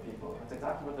will of the people. That's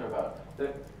exactly what they're about.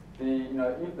 The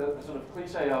sort of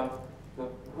cliche of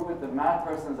the mad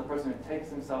person is the person who takes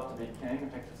himself to be king, who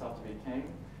takes herself to be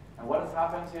king. And what has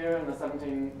happened here in the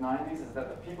 1790s is that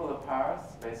the people of Paris,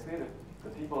 basically, the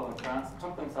people in France,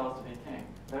 took themselves to be king.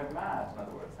 They're mad, in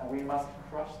other words, and we must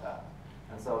crush that.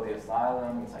 And so the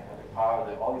asylum, the psychiatric power,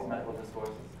 all these medical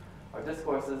discourses are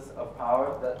discourses of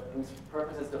power whose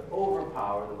purpose is to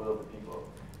overpower the will of the people.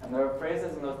 And there are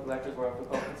phrases in those lectures where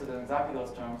Foucault puts it in exactly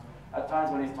those terms, at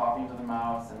times when he's talking to the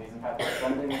mouse, and he's in fact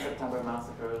defending the September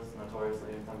massacres,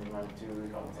 notoriously in 1792, he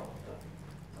got himself into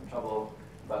some trouble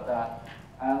about that.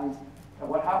 And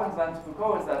what happens then to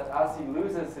Foucault is that as he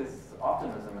loses his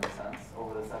optimism, in a sense,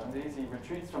 over the 70s, he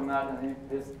retreats from that and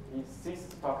he ceases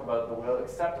to talk about the will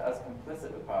except as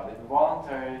complicit with power. The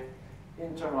voluntary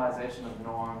internalization of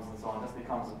norms and so on just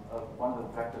becomes one of the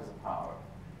vectors of power.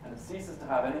 And it ceases to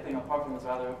have anything apart from this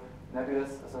rather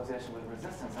nebulous association with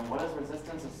resistance. And what is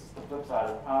resistance? It's the flip side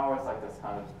of power. It's like this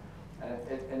kind of,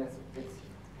 and it's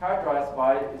characterized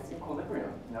by its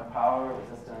equilibrium. Power,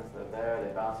 resistance, they're there,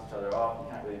 they bounce each other off, you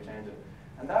can't really change it.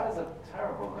 And that is a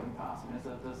terrible impasse. I mean, it's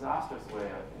a disastrous way,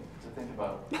 I think, to think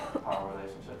about power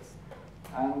relationships.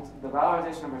 And the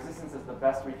valorization of resistance is the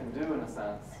best we can do, in a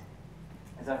sense,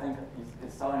 is I think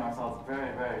is selling ourselves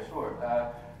very, very short.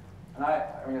 And I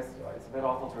mean, it's a bit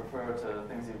awful to refer to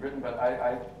things you've written, but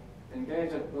I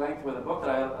engaged at length with a book that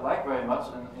I like very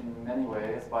much in many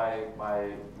ways by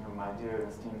my dear and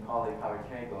esteemed colleague Howard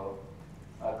Cagle,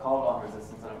 called On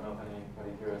Resistance. I don't know if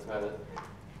anybody here has read it.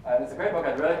 And it's a great book.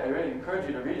 I really encourage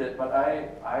you to read it. But I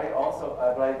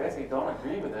basically don't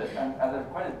agree with it, and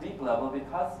at quite a deep level,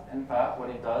 because in fact what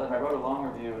he does, and I wrote a long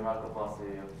review in Radical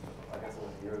Philosophy, I guess it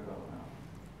was a year ago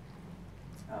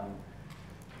now.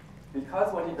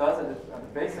 Because what he does at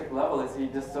the basic level is he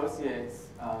dissociates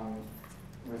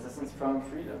resistance from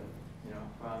freedom,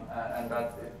 and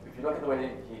that if you look at the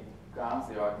way he grounds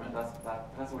the argument,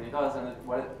 that's what he does. And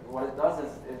what it does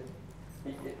is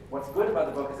what's good about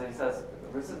the book is that he says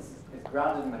resistance is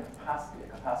grounded in the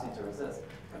capacity to resist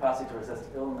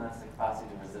illness, a capacity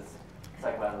to resist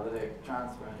psychoanalytic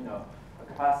transfer, a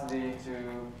capacity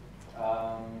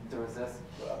to resist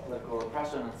political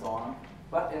repression and so on.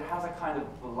 But it has a kind of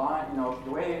line,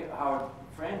 the way Howard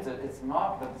frames it, it's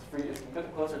not that it's free, it's a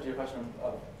bit closer to your question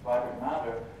of vibrant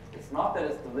matter. It's not that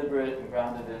it's deliberate and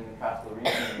grounded in practical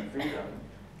reason and freedom,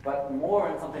 but more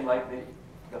in something like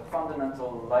the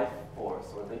fundamental life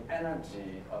force or the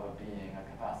energy of a being,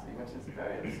 a capacity, which is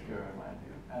very obscure in my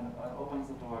view, and opens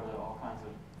the door to all kinds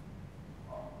of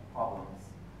problems.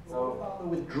 So, what about the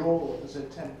withdrawal as an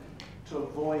attempt to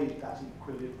avoid that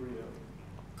equilibrium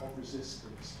of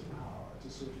resistance to power? To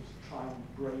sort of try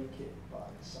and break it by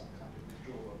some kind of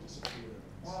withdrawal or disappearance?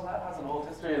 Well, that has an old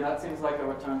history, and that seems like a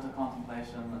return to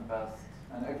contemplation at best.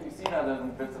 And you see that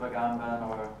in bits of Agamben,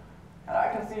 and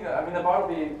I can see that. I mean, the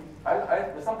Bartleby,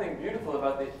 there's something beautiful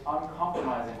about the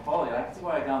uncompromising quality. I can see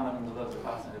why Agamben and Deleuze are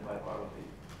fascinated by Bartleby.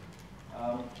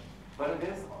 But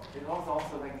it was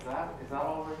also like, is that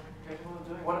all we're capable of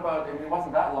doing? What about, I mean, it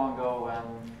wasn't that long ago when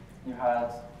you had,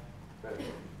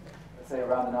 say,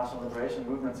 around the national liberation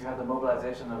movements, you had the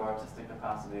mobilization of artistic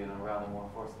capacity in a rather more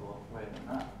forceful way than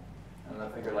that. And a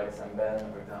figure like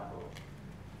Sembène, for example,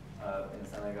 in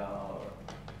Senegal,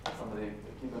 or some of the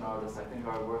Cuban artists, I think,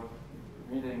 are worth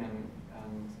reading and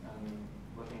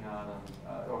looking at,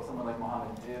 and, or someone like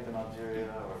Mohammed Dib in Algeria,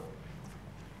 or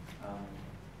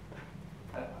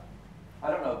I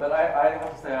don't know, but I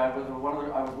have to say I was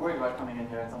worried about coming in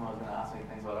here and someone was going to ask me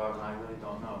things about art, and I really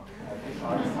don't know. I think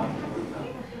art is talking about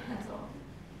that. So.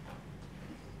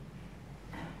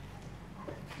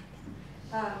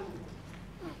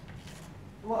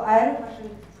 Well, I had a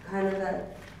question kind of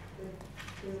that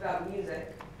is about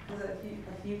music. Because a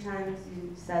few times you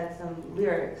said some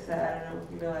lyrics that I don't know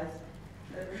if you realized.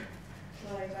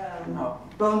 Like No.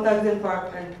 Bone Thugs and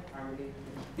Harmony,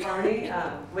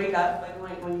 Wake Up,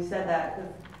 like when you said that.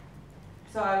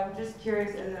 So I'm just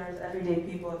curious, and there's Everyday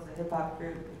People, it's a hip hop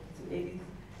group, it's the 80s.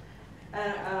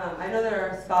 And I know there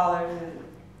are scholars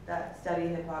that study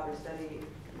hip hop or study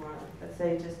more, let's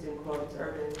say just in quotes,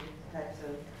 urban types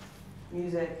of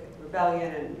music,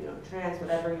 rebellion, and trance,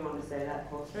 whatever you want to say, that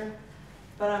culture.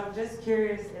 But I'm just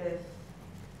curious if,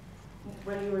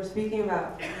 when you were speaking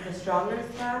about the Strongers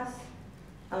class,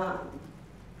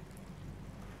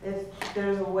 if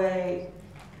there's a way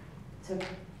to,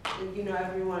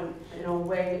 everyone in a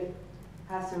way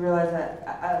has to realize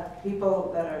that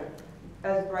people that are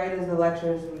as bright as the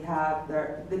lecturers we have,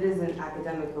 it isn't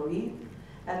academic elite.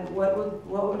 And what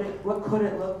could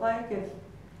it look like if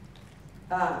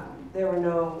there were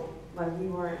no, like we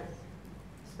weren't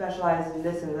specialized in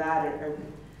this and that, or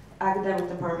academic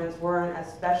departments weren't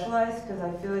as specialized, because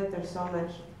I feel like there's so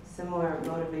much similar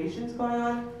motivations going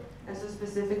on. And so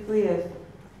specifically, if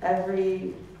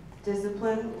every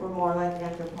discipline were more like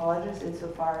anthropologists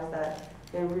insofar as that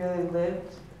they really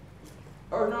lived,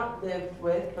 or not lived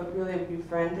with, but really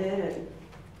befriended, and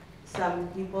some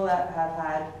people that have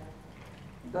had,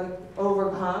 like,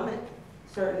 overcome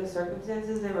certain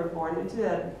circumstances they were born into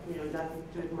that, nothing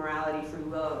to do with morality, free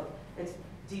will. It's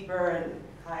deeper and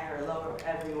higher or lower,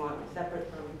 everyone, separate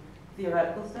from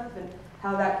theoretical stuff, and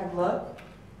how that could look.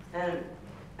 And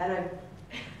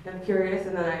I'm curious,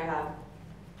 and then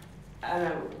I don't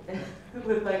know,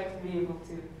 would like to be able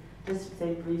to just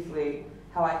say briefly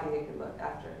how I think it could look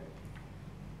after.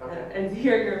 Okay. And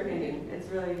hear your opinion. It's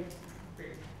really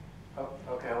brief. Oh,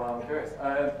 okay, well, I'm curious.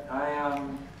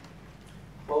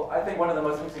 Well, I think one of the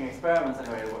most interesting experiments,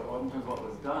 anyway, in terms of what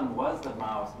was done, was the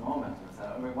Maoist moment.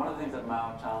 I mean, one of the things that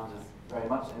Mao challenges very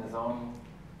much in his own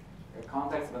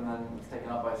context, but then was taken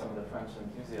up by some of the French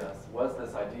enthusiasts, was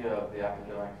this idea of the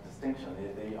academic distinction,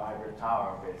 the ivory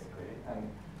tower, basically,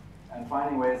 and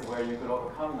finding ways where you could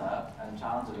overcome that and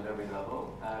challenge it at every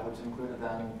level, which included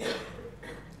then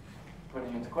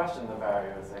putting into question the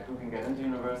barriers, like who can get into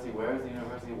university, where is the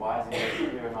university, why is the university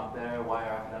here, not there, why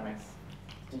are academics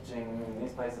teaching in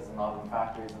these places and not in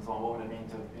factories and so on, what would it mean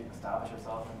to establish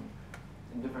yourself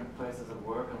in different places of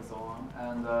work and so on,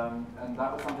 and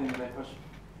that was something that they pushed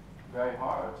very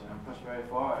hard, pushed very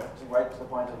far, right to the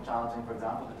point of challenging, for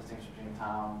example, the distinction between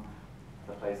town,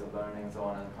 the place of learning and so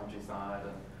on, and the countryside,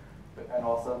 and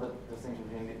also the distinction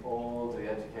between the old, the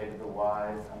educated, the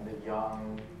wise, and the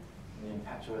young, the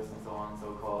impetuous and so on,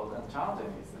 so-called, and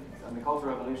challenging these things. And the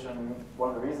Cultural Revolution,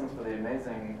 one of the reasons for the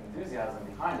amazing enthusiasm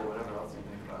behind it, whatever else you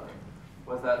think about it,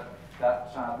 was that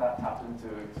tapped into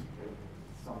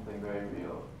something very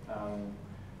real.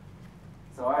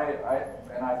 So I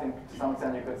think to some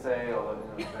extent you could say, although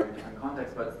in a very different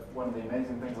context, but one of the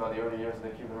amazing things about the early years of the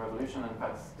Cuban Revolution, in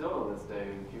fact still to this day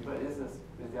in Cuba, is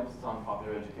the emphasis on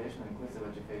popular education, inclusive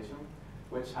education,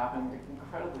 which happened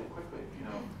incredibly quickly.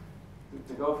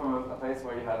 To go from a place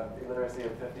where you had illiteracy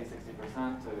of 50,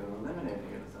 60% to eliminating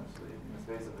it essentially in the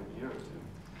space of a year or two,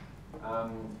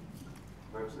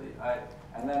 virtually.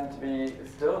 And then to be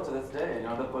still to this day,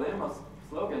 the Podemos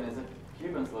slogan is a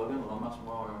Cuban slogan, well, much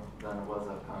more than it was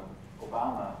a kind of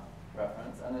Obama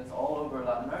reference, and it's all over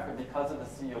Latin America because of the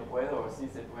Si yo puedo or Si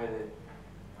se puede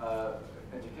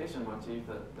education motif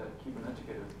that Cuban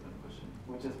educators have been pushing,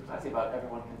 which is precisely about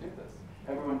everyone can do this.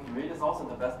 Everyone can read. It's also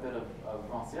the best bit of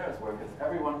Rancière's work is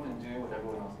everyone can do what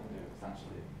everyone else can do,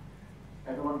 essentially.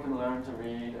 Everyone can learn to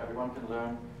read, everyone can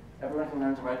learn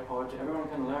to write poetry, everyone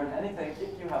can learn anything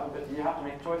if you have you have to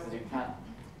make choices. You can't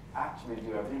actually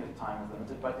do everything if time is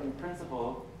limited, but in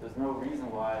principle, there's no reason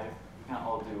why you can't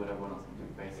all do what everyone else can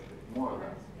do, basically, more or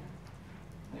less.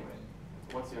 Anyway,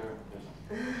 what's your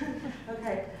vision?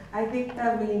 Okay, I think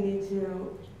that we need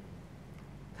to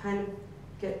kind of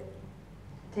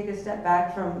take a step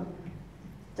back from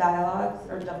dialogues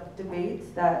or debates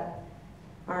that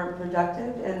aren't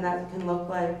productive, and that can look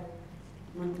like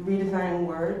redefining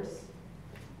words.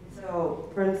 So,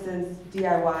 for instance,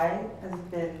 DIY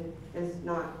is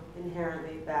not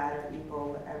inherently bad or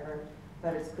evil, whatever,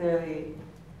 but it's clearly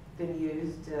been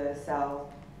used to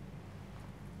sell,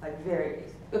 like, do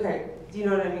you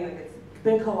know what I mean? Like, it's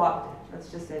been co-opted, let's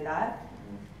just say that.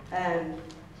 and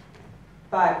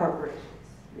by corporations.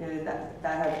 And that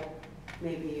have,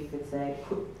 maybe you could say,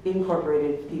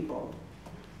 incorporated people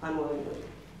unwillingly.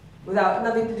 Without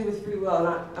nothing to do with free will,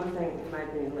 I'm saying, in my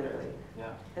opinion, literally.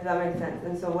 Yeah. If that makes sense.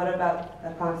 And so what about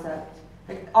a concept,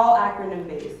 like all acronym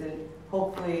based, and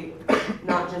hopefully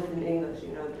not just in English, you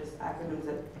know, just acronyms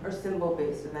that are symbol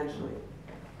based eventually.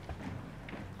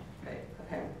 Right,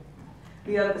 okay.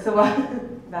 The other, so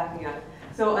backing up.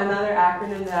 So another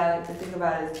acronym that I like to think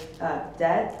about is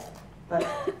debt, but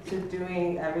to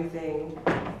doing everything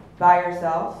by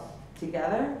yourself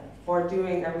together, or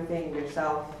doing everything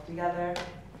yourself together.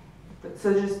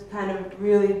 So just kind of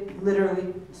really,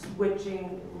 literally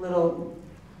switching little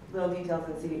details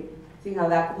and seeing how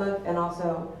that could look, and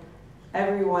also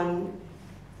everyone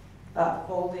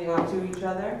folding onto each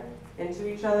other, into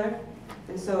each other.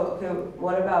 And so, okay,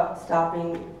 what about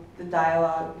stopping the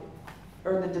dialogue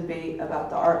or the debate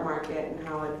about the art market and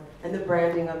how and the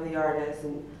branding of the artist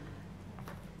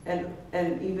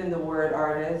and even the word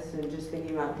artist, and just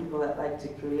thinking about people that like to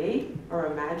create or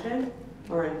imagine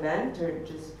or invent or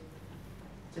just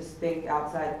think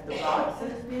outside the box, so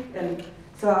to speak. And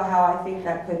so how I think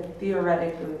that could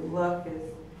theoretically look is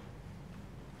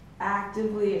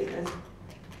actively, as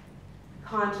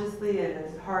consciously and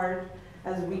as hard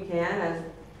as we can, as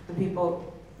the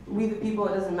people, it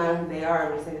doesn't matter who they are,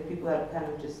 I'm just saying the people that are kind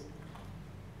of just,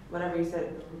 whatever you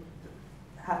said,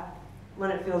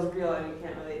 when it feels real and you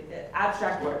can't really,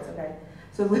 abstract words, okay?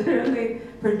 So literally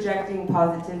projecting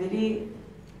positivity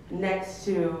next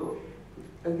to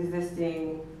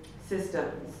existing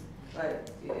systems, like,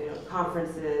 you know,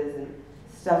 conferences and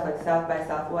stuff like South by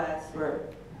Southwest, where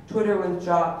Twitter was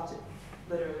dropped,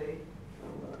 literally,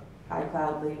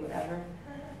 iCloudly, whatever.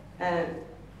 And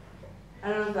I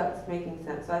don't know if that's making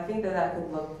sense. So I think that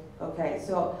could look okay.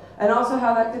 So, and also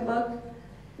how that could look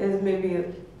is maybe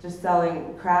just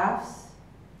selling crafts,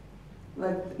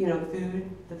 like, you know,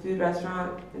 the food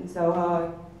restaurant in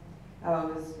Soho, how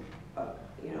it was,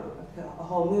 you know, a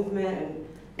whole movement,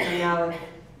 and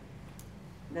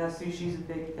now sushi's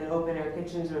big, and open air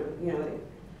kitchens are, you know,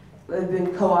 they've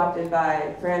been co-opted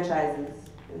by franchises.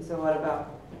 And so what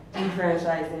about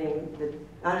defranchising the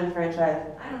unenfranchised?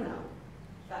 I don't know.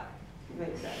 That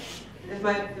makes sense.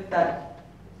 If that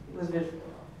was visual.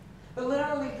 But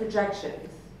literally projections.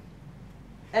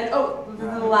 And oh, this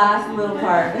is the last little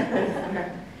part.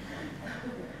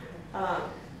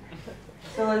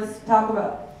 So let's talk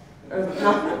about,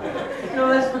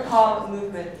 let's recall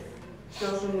movements,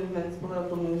 social movements,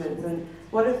 political movements, and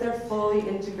what if they're fully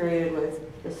integrated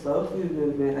with the slow food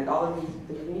movement, like all of these,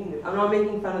 the green movement. I'm not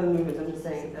making fun of the movements, I'm just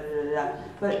saying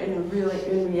but in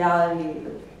reality,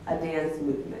 a dance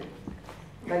movement.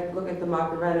 Like, look at the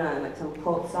Macarena and like some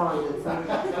cult songs and some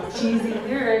cheesy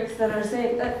lyrics that are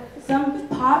saying that some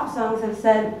pop songs have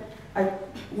said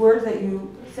words that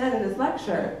you said in this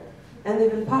lecture, and they've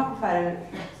been popified.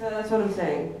 So that's what I'm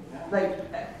saying. Like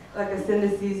a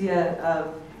synesthesia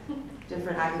of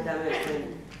different academics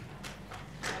and.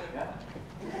 Yeah.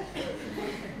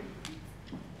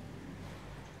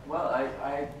 Well,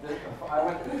 I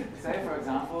would say, for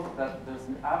example, that there's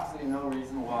absolutely no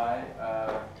reason why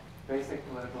basic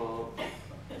political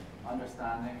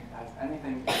understanding has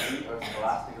anything elite or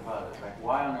scholastic about it. Like,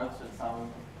 why on earth should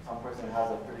some person who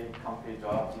has a pretty comfy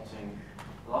job teaching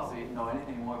philosophy know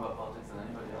anything more about politics than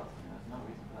anybody else? I mean, there's no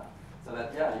reason for that. So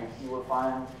that, yeah, you will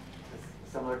find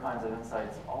similar kinds of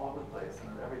insights all over the place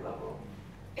and at every level.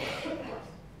 Of course.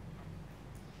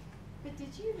 But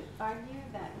did you argue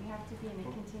that we have to be in a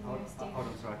continuous state? Hold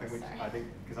on, sorry. I think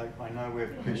because I know we're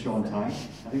a bit short on time.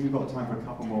 I think we've got time for a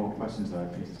couple more questions though.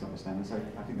 Peter's got to stand. So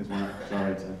I think there's one.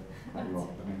 Sorry to cut you off.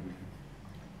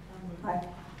 Hi.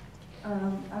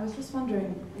 I was just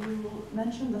wondering, you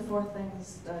mentioned the 4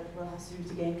 things that will have to do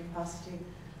to gain capacity,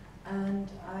 and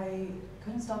I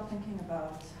couldn't stop thinking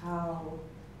about how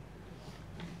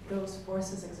those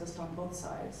forces exist on both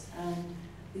sides, and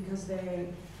because they,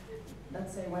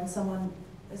 let's say when someone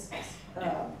is,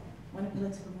 when a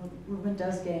political movement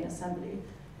does gain assembly,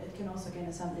 it can also gain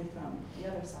assembly from the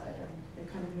other side, and they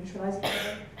kind of neutralize each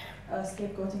other.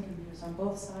 Scapegoating can be used on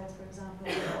both sides, for example,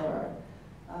 or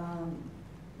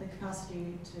the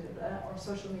capacity to, or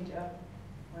social media,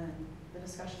 when the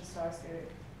discussion starts,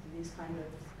 these kind of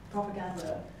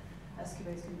propaganda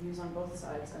escapades can be used on both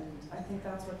sides, and I think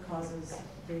that's what causes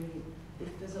the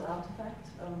fizzle out effect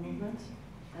of a movement,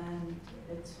 and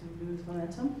it to lose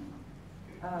momentum.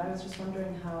 I was just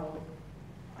wondering how,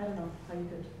 I don't know, how you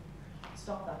could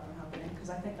stop that from happening, because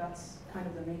I think that's kind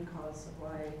of the main cause of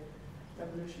why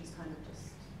revolutions kind of just,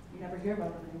 you never hear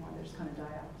about them anymore, they just kind of die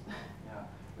out. Yeah,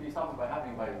 well, you talk about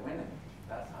happening by winning.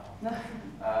 That's how.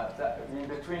 I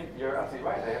mean, you're absolutely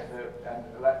right. They have to, and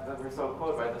the Rousseau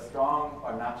quote, right? The strong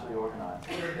are naturally organized.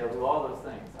 They'll do all those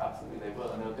things. Absolutely, they will,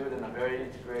 and they'll do it in a very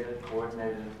integrated,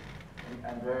 coordinated,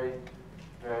 and very,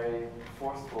 very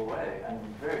forceful way, and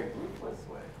very ruthless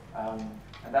way.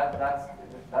 And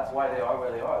that's why they are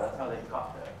where they are. That's how they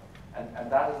got there. And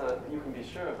that is you can be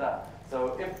sure of that.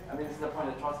 So this is the point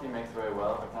that Trotsky makes very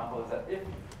well, for example, is that if,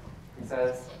 he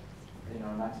says,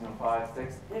 1905,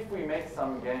 6, if we make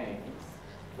some gains,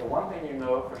 the one thing you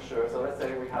know for sure, so let's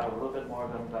say we have a little bit more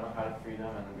democratic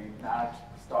freedom and we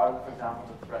started, for example,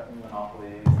 to threaten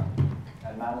monopolies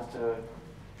and managed to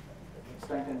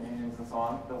strengthen unions and so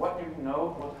on, but what you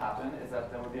know will happen is that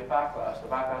there will be a backlash. The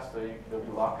backlash, so there will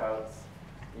be lockouts,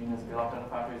 unions will be locked out of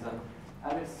factories,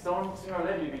 and it's sooner or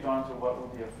later you'll be drawn to what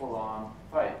will be a full-on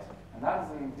fight. And that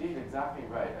is indeed exactly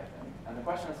right, I think. And the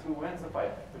question is who wins the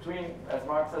fight? Between, as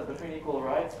Marx says, between equal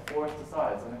rights, force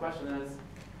decides. And the question is,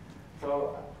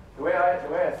 so the way I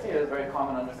see it is a very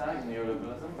common understanding of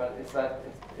neoliberalism, but it's that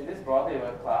it is broadly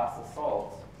a class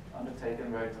assault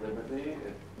undertaken very deliberately,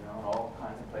 in all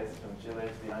kinds of places, from Chile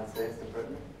to the United States to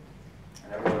Britain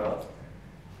and everywhere else.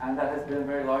 And that has been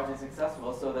very largely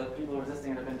successful, so that people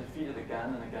resisting it have been defeated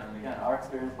again and again and again.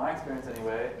 My experience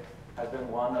anyway, has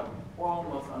been one of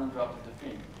almost uninterrupted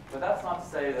defeat. But that's not to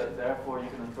say that therefore you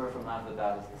can infer from that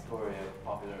that is the story of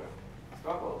popular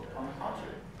struggle. On the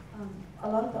contrary. A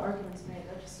lot of the arguments made,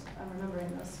 I'm remembering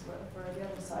this for the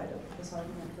other side of this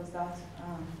argument, was that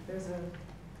there's a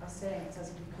saying that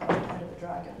says if you cut the head of a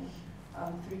dragon,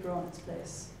 3 grow in its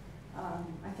place.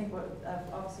 I think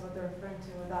obviously what they're referring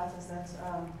to with that is that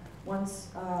once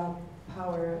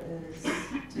power is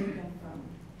taken from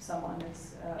someone,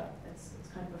 it's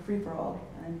kind of a free-for-all,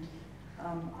 and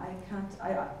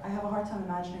I have a hard time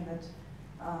imagining that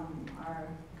our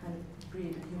kind of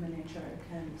greed and human nature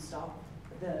can stop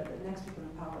the next people in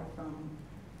power from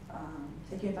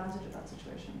taking advantage of that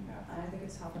situation. Yeah. And I think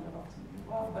it's happened a lot to me.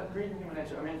 Well, but greed and human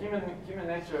nature, human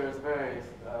nature is a very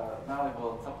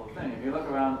malleable and supple thing. If you look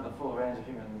around the full range of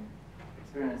human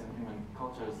experience and human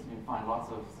cultures, you find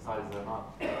lots of societies that are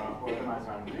not organized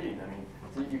around greed.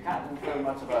 So you can't infer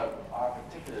much about our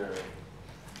particular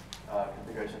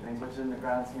configuration of things, which in the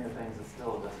grand scheme of things is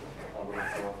still just a little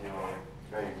parochial,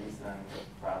 very recent,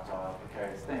 fragile,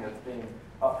 precarious thing that's being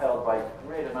upheld by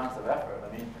great amounts of effort.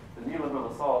 The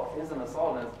neoliberal assault is an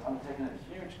assault and it's undertaken at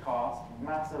huge cost,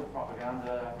 massive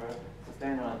propaganda effort,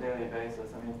 sustained on a daily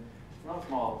basis. It's no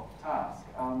small task.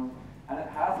 And it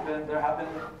has been, there have been,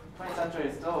 20th century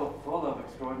is still full of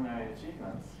extraordinary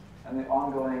achievements. And the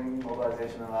ongoing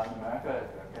mobilization in Latin America,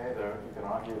 you can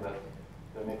argue that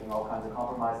they're making all kinds of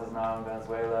compromises now in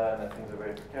Venezuela and that things are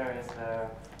very precarious there.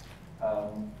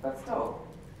 But still,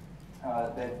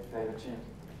 they've achieved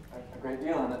a great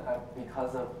deal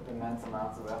because of immense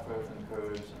amounts of effort and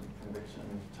courage and conviction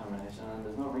and determination, and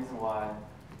there's no reason why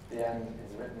the end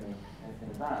is written in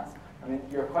advance.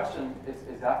 Your question is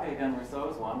exactly, again,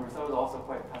 Rousseau's one. Rousseau is also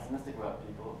quite pessimistic about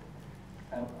people,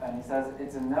 and he says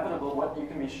it's inevitable. What you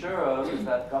can be sure of is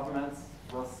that governments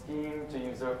will scheme to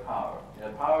usurp power.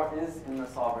 Power is in the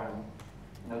sovereign.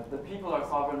 The people are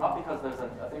sovereign not because there's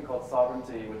a thing called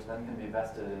sovereignty, which then can be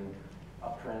vested in a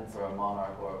prince or a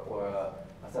monarch or a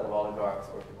set of oligarchs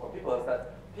or people. It's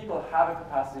that people have a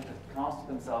capacity to constitute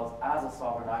themselves as a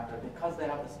sovereign actor because they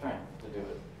have the strength to do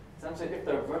it. Essentially, if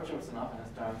they're virtuous enough in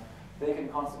this term, they can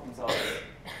constitute themselves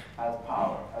as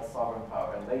power, as sovereign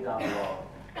power, and lay down the law.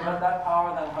 But that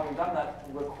power, then, having done that,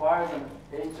 requires an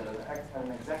agent,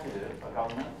 an executive, a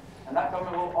government, and that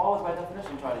government will always, by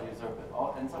definition, try to usurp it.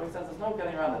 And so he says there's no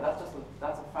getting around it.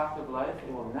 That's a fact of life.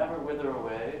 It will never wither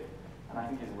away. And I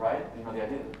think he's right. The idea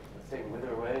that the state will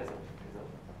wither away is an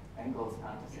Engels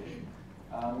fantasy.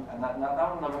 And that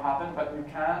will never happen. But you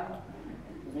can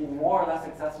be more or less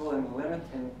successful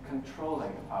in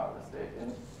controlling the power of the state,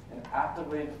 in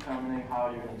actively determining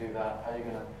how you're going to do that, how you're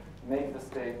going to make the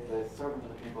state the servant of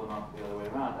the people, not the other way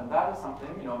around. And that is something,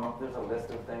 there's a list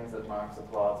of things that Marx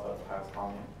applauds about the Paris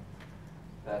Commune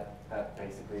that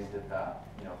basically did that,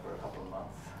 for a couple of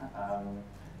months.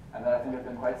 And that I think have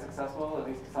been quite successful, at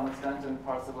least to some extent, in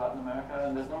parts of Latin America,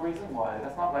 and there's no reason why.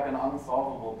 That's not like an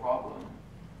unsolvable problem.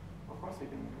 Of course we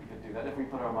could do that if we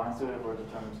put our minds to it, if we're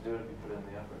determined to do it, if we put in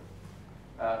the effort.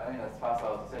 That's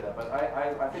facile to say that, but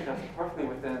I think that's perfectly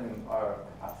within our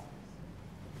capacities.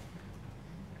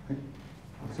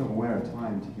 I'm sort of aware of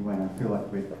time ticking away, and I feel like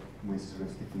we're sort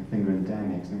of sticking a finger in the dam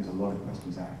here, because there's a lot of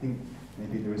questions out. I think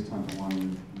maybe there is time for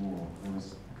one more. There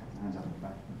was a couple of hands up at the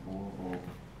back before, or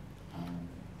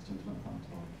gentleman front,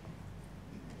 or...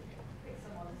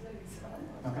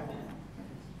 Okay.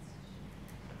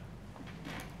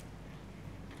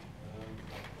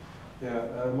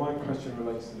 My question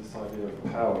relates to this idea of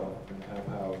power and how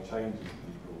power changes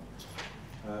people.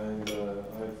 And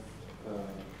I've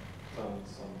done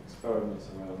some experiments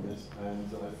around this, and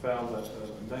I found that a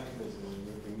mechanism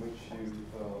in which you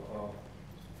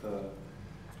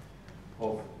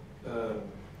are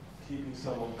keeping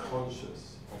someone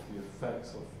conscious of the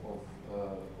effects of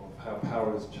how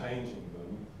power is changing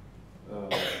them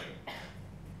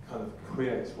kind of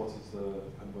creates what is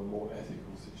kind of a more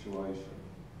ethical situation.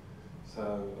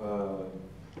 So,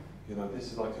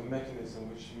 this is like a mechanism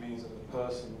which means that the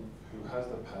person who has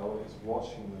the power is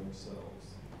watching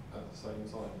themselves at the same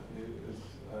time,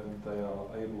 and they are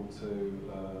able to,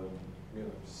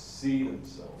 see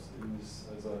themselves in this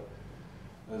as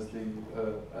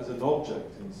an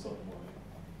object in some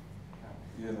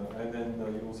way, and then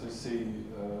you also see.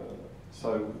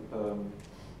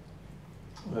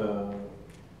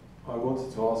 I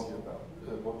wanted to ask you about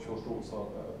what your thoughts are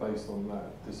based on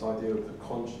that. This idea of the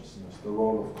consciousness, the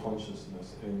role of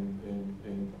consciousness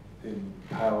in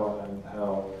power, and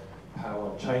how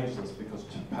power changes us, because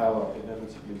power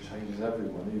inevitably changes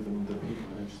everyone, even the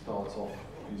people who start off,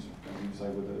 as you say,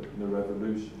 in a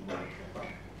revolution,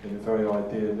 in a very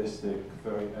idealistic,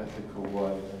 very ethical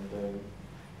way, and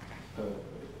then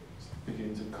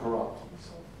begin to corrupt in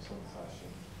some fashion.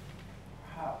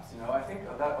 Perhaps, I think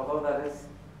that although that is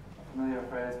a familiar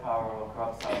phrase, power will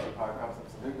corrupt society, power corrupts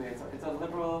absolutely, it's a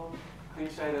liberal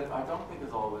cliche that I don't think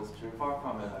is always true, far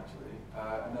from it actually,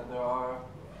 and that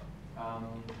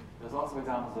there's lots of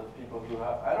examples of people who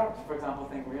have, I don't, for example,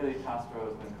 think really Castro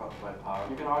has been corrupted by power.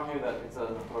 You can argue that it's an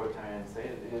authoritarian state,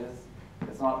 it is.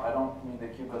 It's not, I don't mean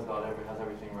that Cuba has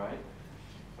everything right,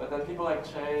 but that people like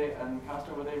Che and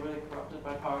Castro, were they really corrupted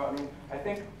by power? I mean, I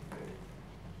think,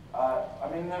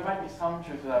 there might be some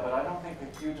truth to that, but I don't think a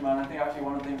huge amount. I think actually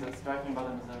one of the things that's striking about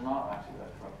them is they're not actually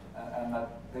that corrupt,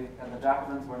 and the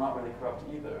Jacobins were not really corrupt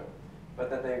either, but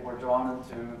that they were drawn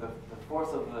into the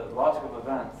force of the logic of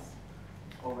events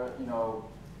over,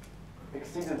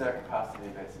 exceeded their capacity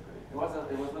basically. It was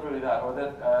literally that, or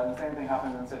that the same thing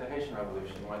happened in, say, the Haitian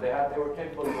Revolution, where they were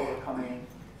capable of overcoming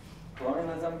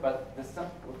colonialism, but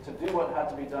to do what had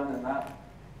to be done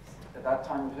at that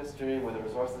time of history, with the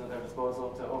resources at their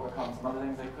disposal to overcome some other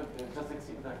things, they just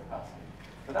exceeded their capacity.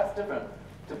 But that's different.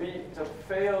 To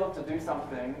fail to do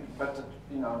something, but to,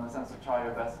 in the sense of try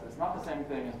your best, it's not the same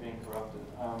thing as being corrupted.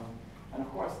 And of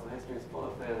course, the history is full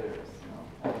of failures,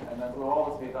 and that will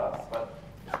always be thus. But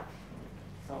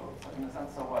so in a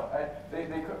sense, so what?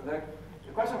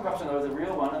 The question of corruption, though, is a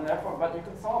real one, and therefore, but you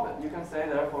can solve it. You can say,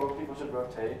 therefore, people should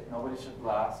rotate. Nobody should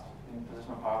last in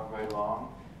position of power for very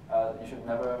long. You should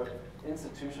never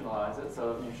institutionalize it.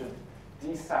 So you should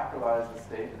desacralize the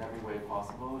state in every way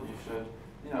possible. You should,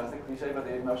 it's a cliche, but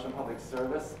the notion of public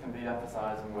service can be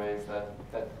emphasized in ways that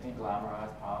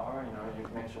de-glamorize power. You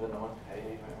make sure that no one's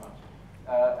paid very much,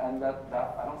 and that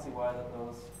I don't see why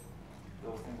those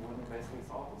things wouldn't basically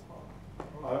solve this problem.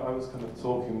 I was kind of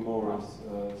talking more as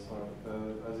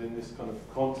in this kind of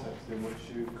context in which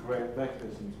you create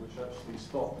mechanisms which actually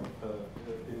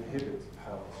inhibit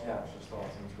power structure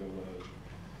starting to emerge.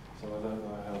 So I don't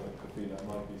know how that could be. That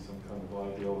might be some kind of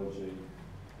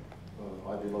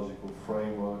ideological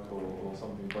framework or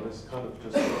something, but it's kind of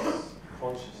just this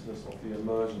consciousness of the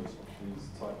emergence of these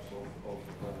types of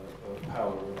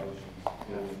power relations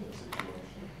in a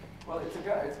situation. Well, I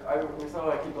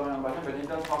keep going on about him, but he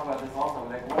does talk about this also.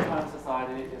 Like, wartime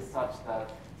society is such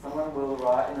that someone will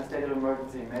arrive in a state of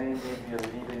emergency, may indeed be a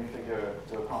leading figure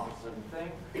to accomplish a certain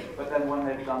thing, but then when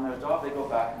they've done their job, they go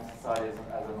back into society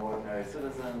as an ordinary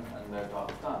citizen, and their job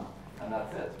is done. And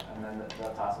that's it. And then the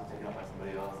task is taken up by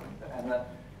somebody else. And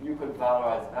that you could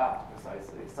valorize that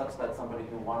precisely, such that somebody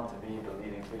who wanted to be the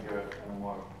leading figure on a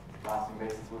more lasting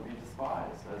basis would be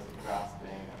despised as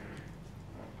grasping.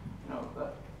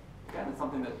 But again, it's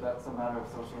something that's a matter of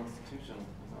social institution.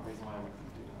 There's no reason why we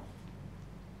couldn't do that.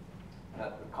 And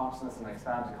that consciousness and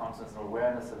expanded consciousness and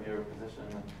awareness of your position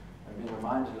and being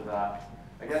reminded of that.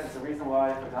 Again, it's a reason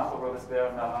why, for example, Robespierre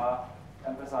and Marat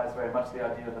emphasized very much the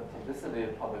idea of the publicity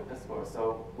of public discourse.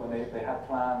 So when they had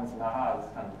plans, Marat,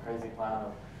 this kind of crazy plan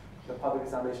of the public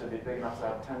assembly should be big enough to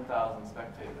have 10,000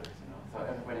 spectators, so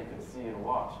everybody could see and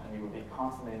watch, and you would be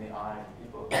constantly in the eye of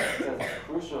people. He says it's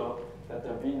crucial that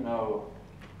there be no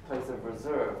place of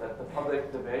reserve, that the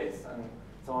public debates and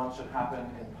so on should happen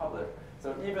in public.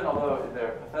 So even although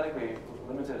they're pathetically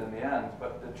limited in the end,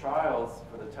 but the trials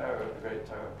for the terror, the Great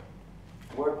Terror,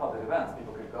 were public events.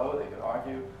 People could go, they could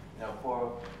argue.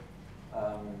 For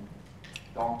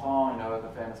Danton, the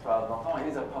famous trial of Danton,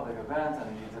 he's a public event, and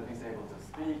he's at least able to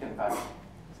speak. In fact,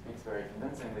 speaks very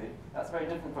convincingly. That's very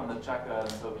different from the Czech and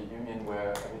Soviet Union, where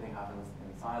everything happens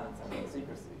in silence and in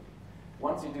secrecy.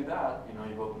 Once you do that, you know,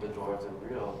 you've opened the door to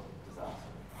real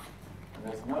disaster. And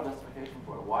there's no justification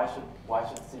for it. Why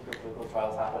should secret political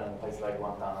trials happen in places like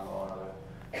Guantanamo and other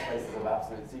places of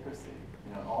absolute secrecy?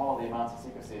 You know, all the amounts of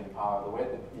secrecy and power, the way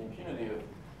that the impunity of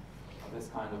this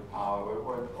kind of power,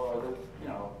 or the, you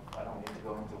know, I don't need to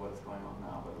go into what's going on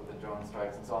now, but with the drone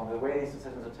strikes and so on, the way these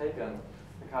decisions are taken,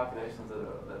 the calculations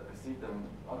that precede them,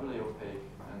 utterly opaque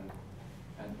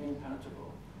and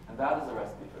impenetrable. And that is a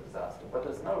recipe for disaster. But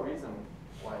there's no reason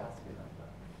why it has to be like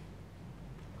that.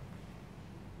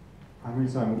 I'm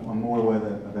really sorry, I'm more aware of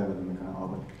ever than the kind of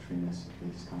arbitrariness of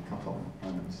these kind of cut-off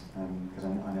moments, because I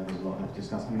know there's a lot left to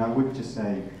discuss. I mean, I would just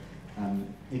say,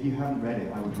 if you haven't read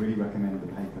it, I would really recommend the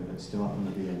paper that's still up on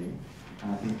the BLE.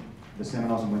 And I think the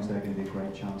seminars on Wednesday are going to be a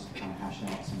great chance to kind of hash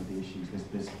out some of the issues.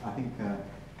 I think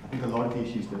a lot of the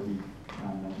issues that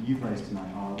you've raised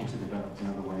tonight are also developed in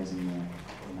other ways in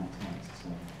that text. So,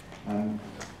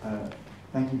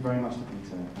 thank you very much to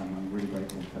Peter. I'm really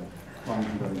grateful for trying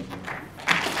to go into it.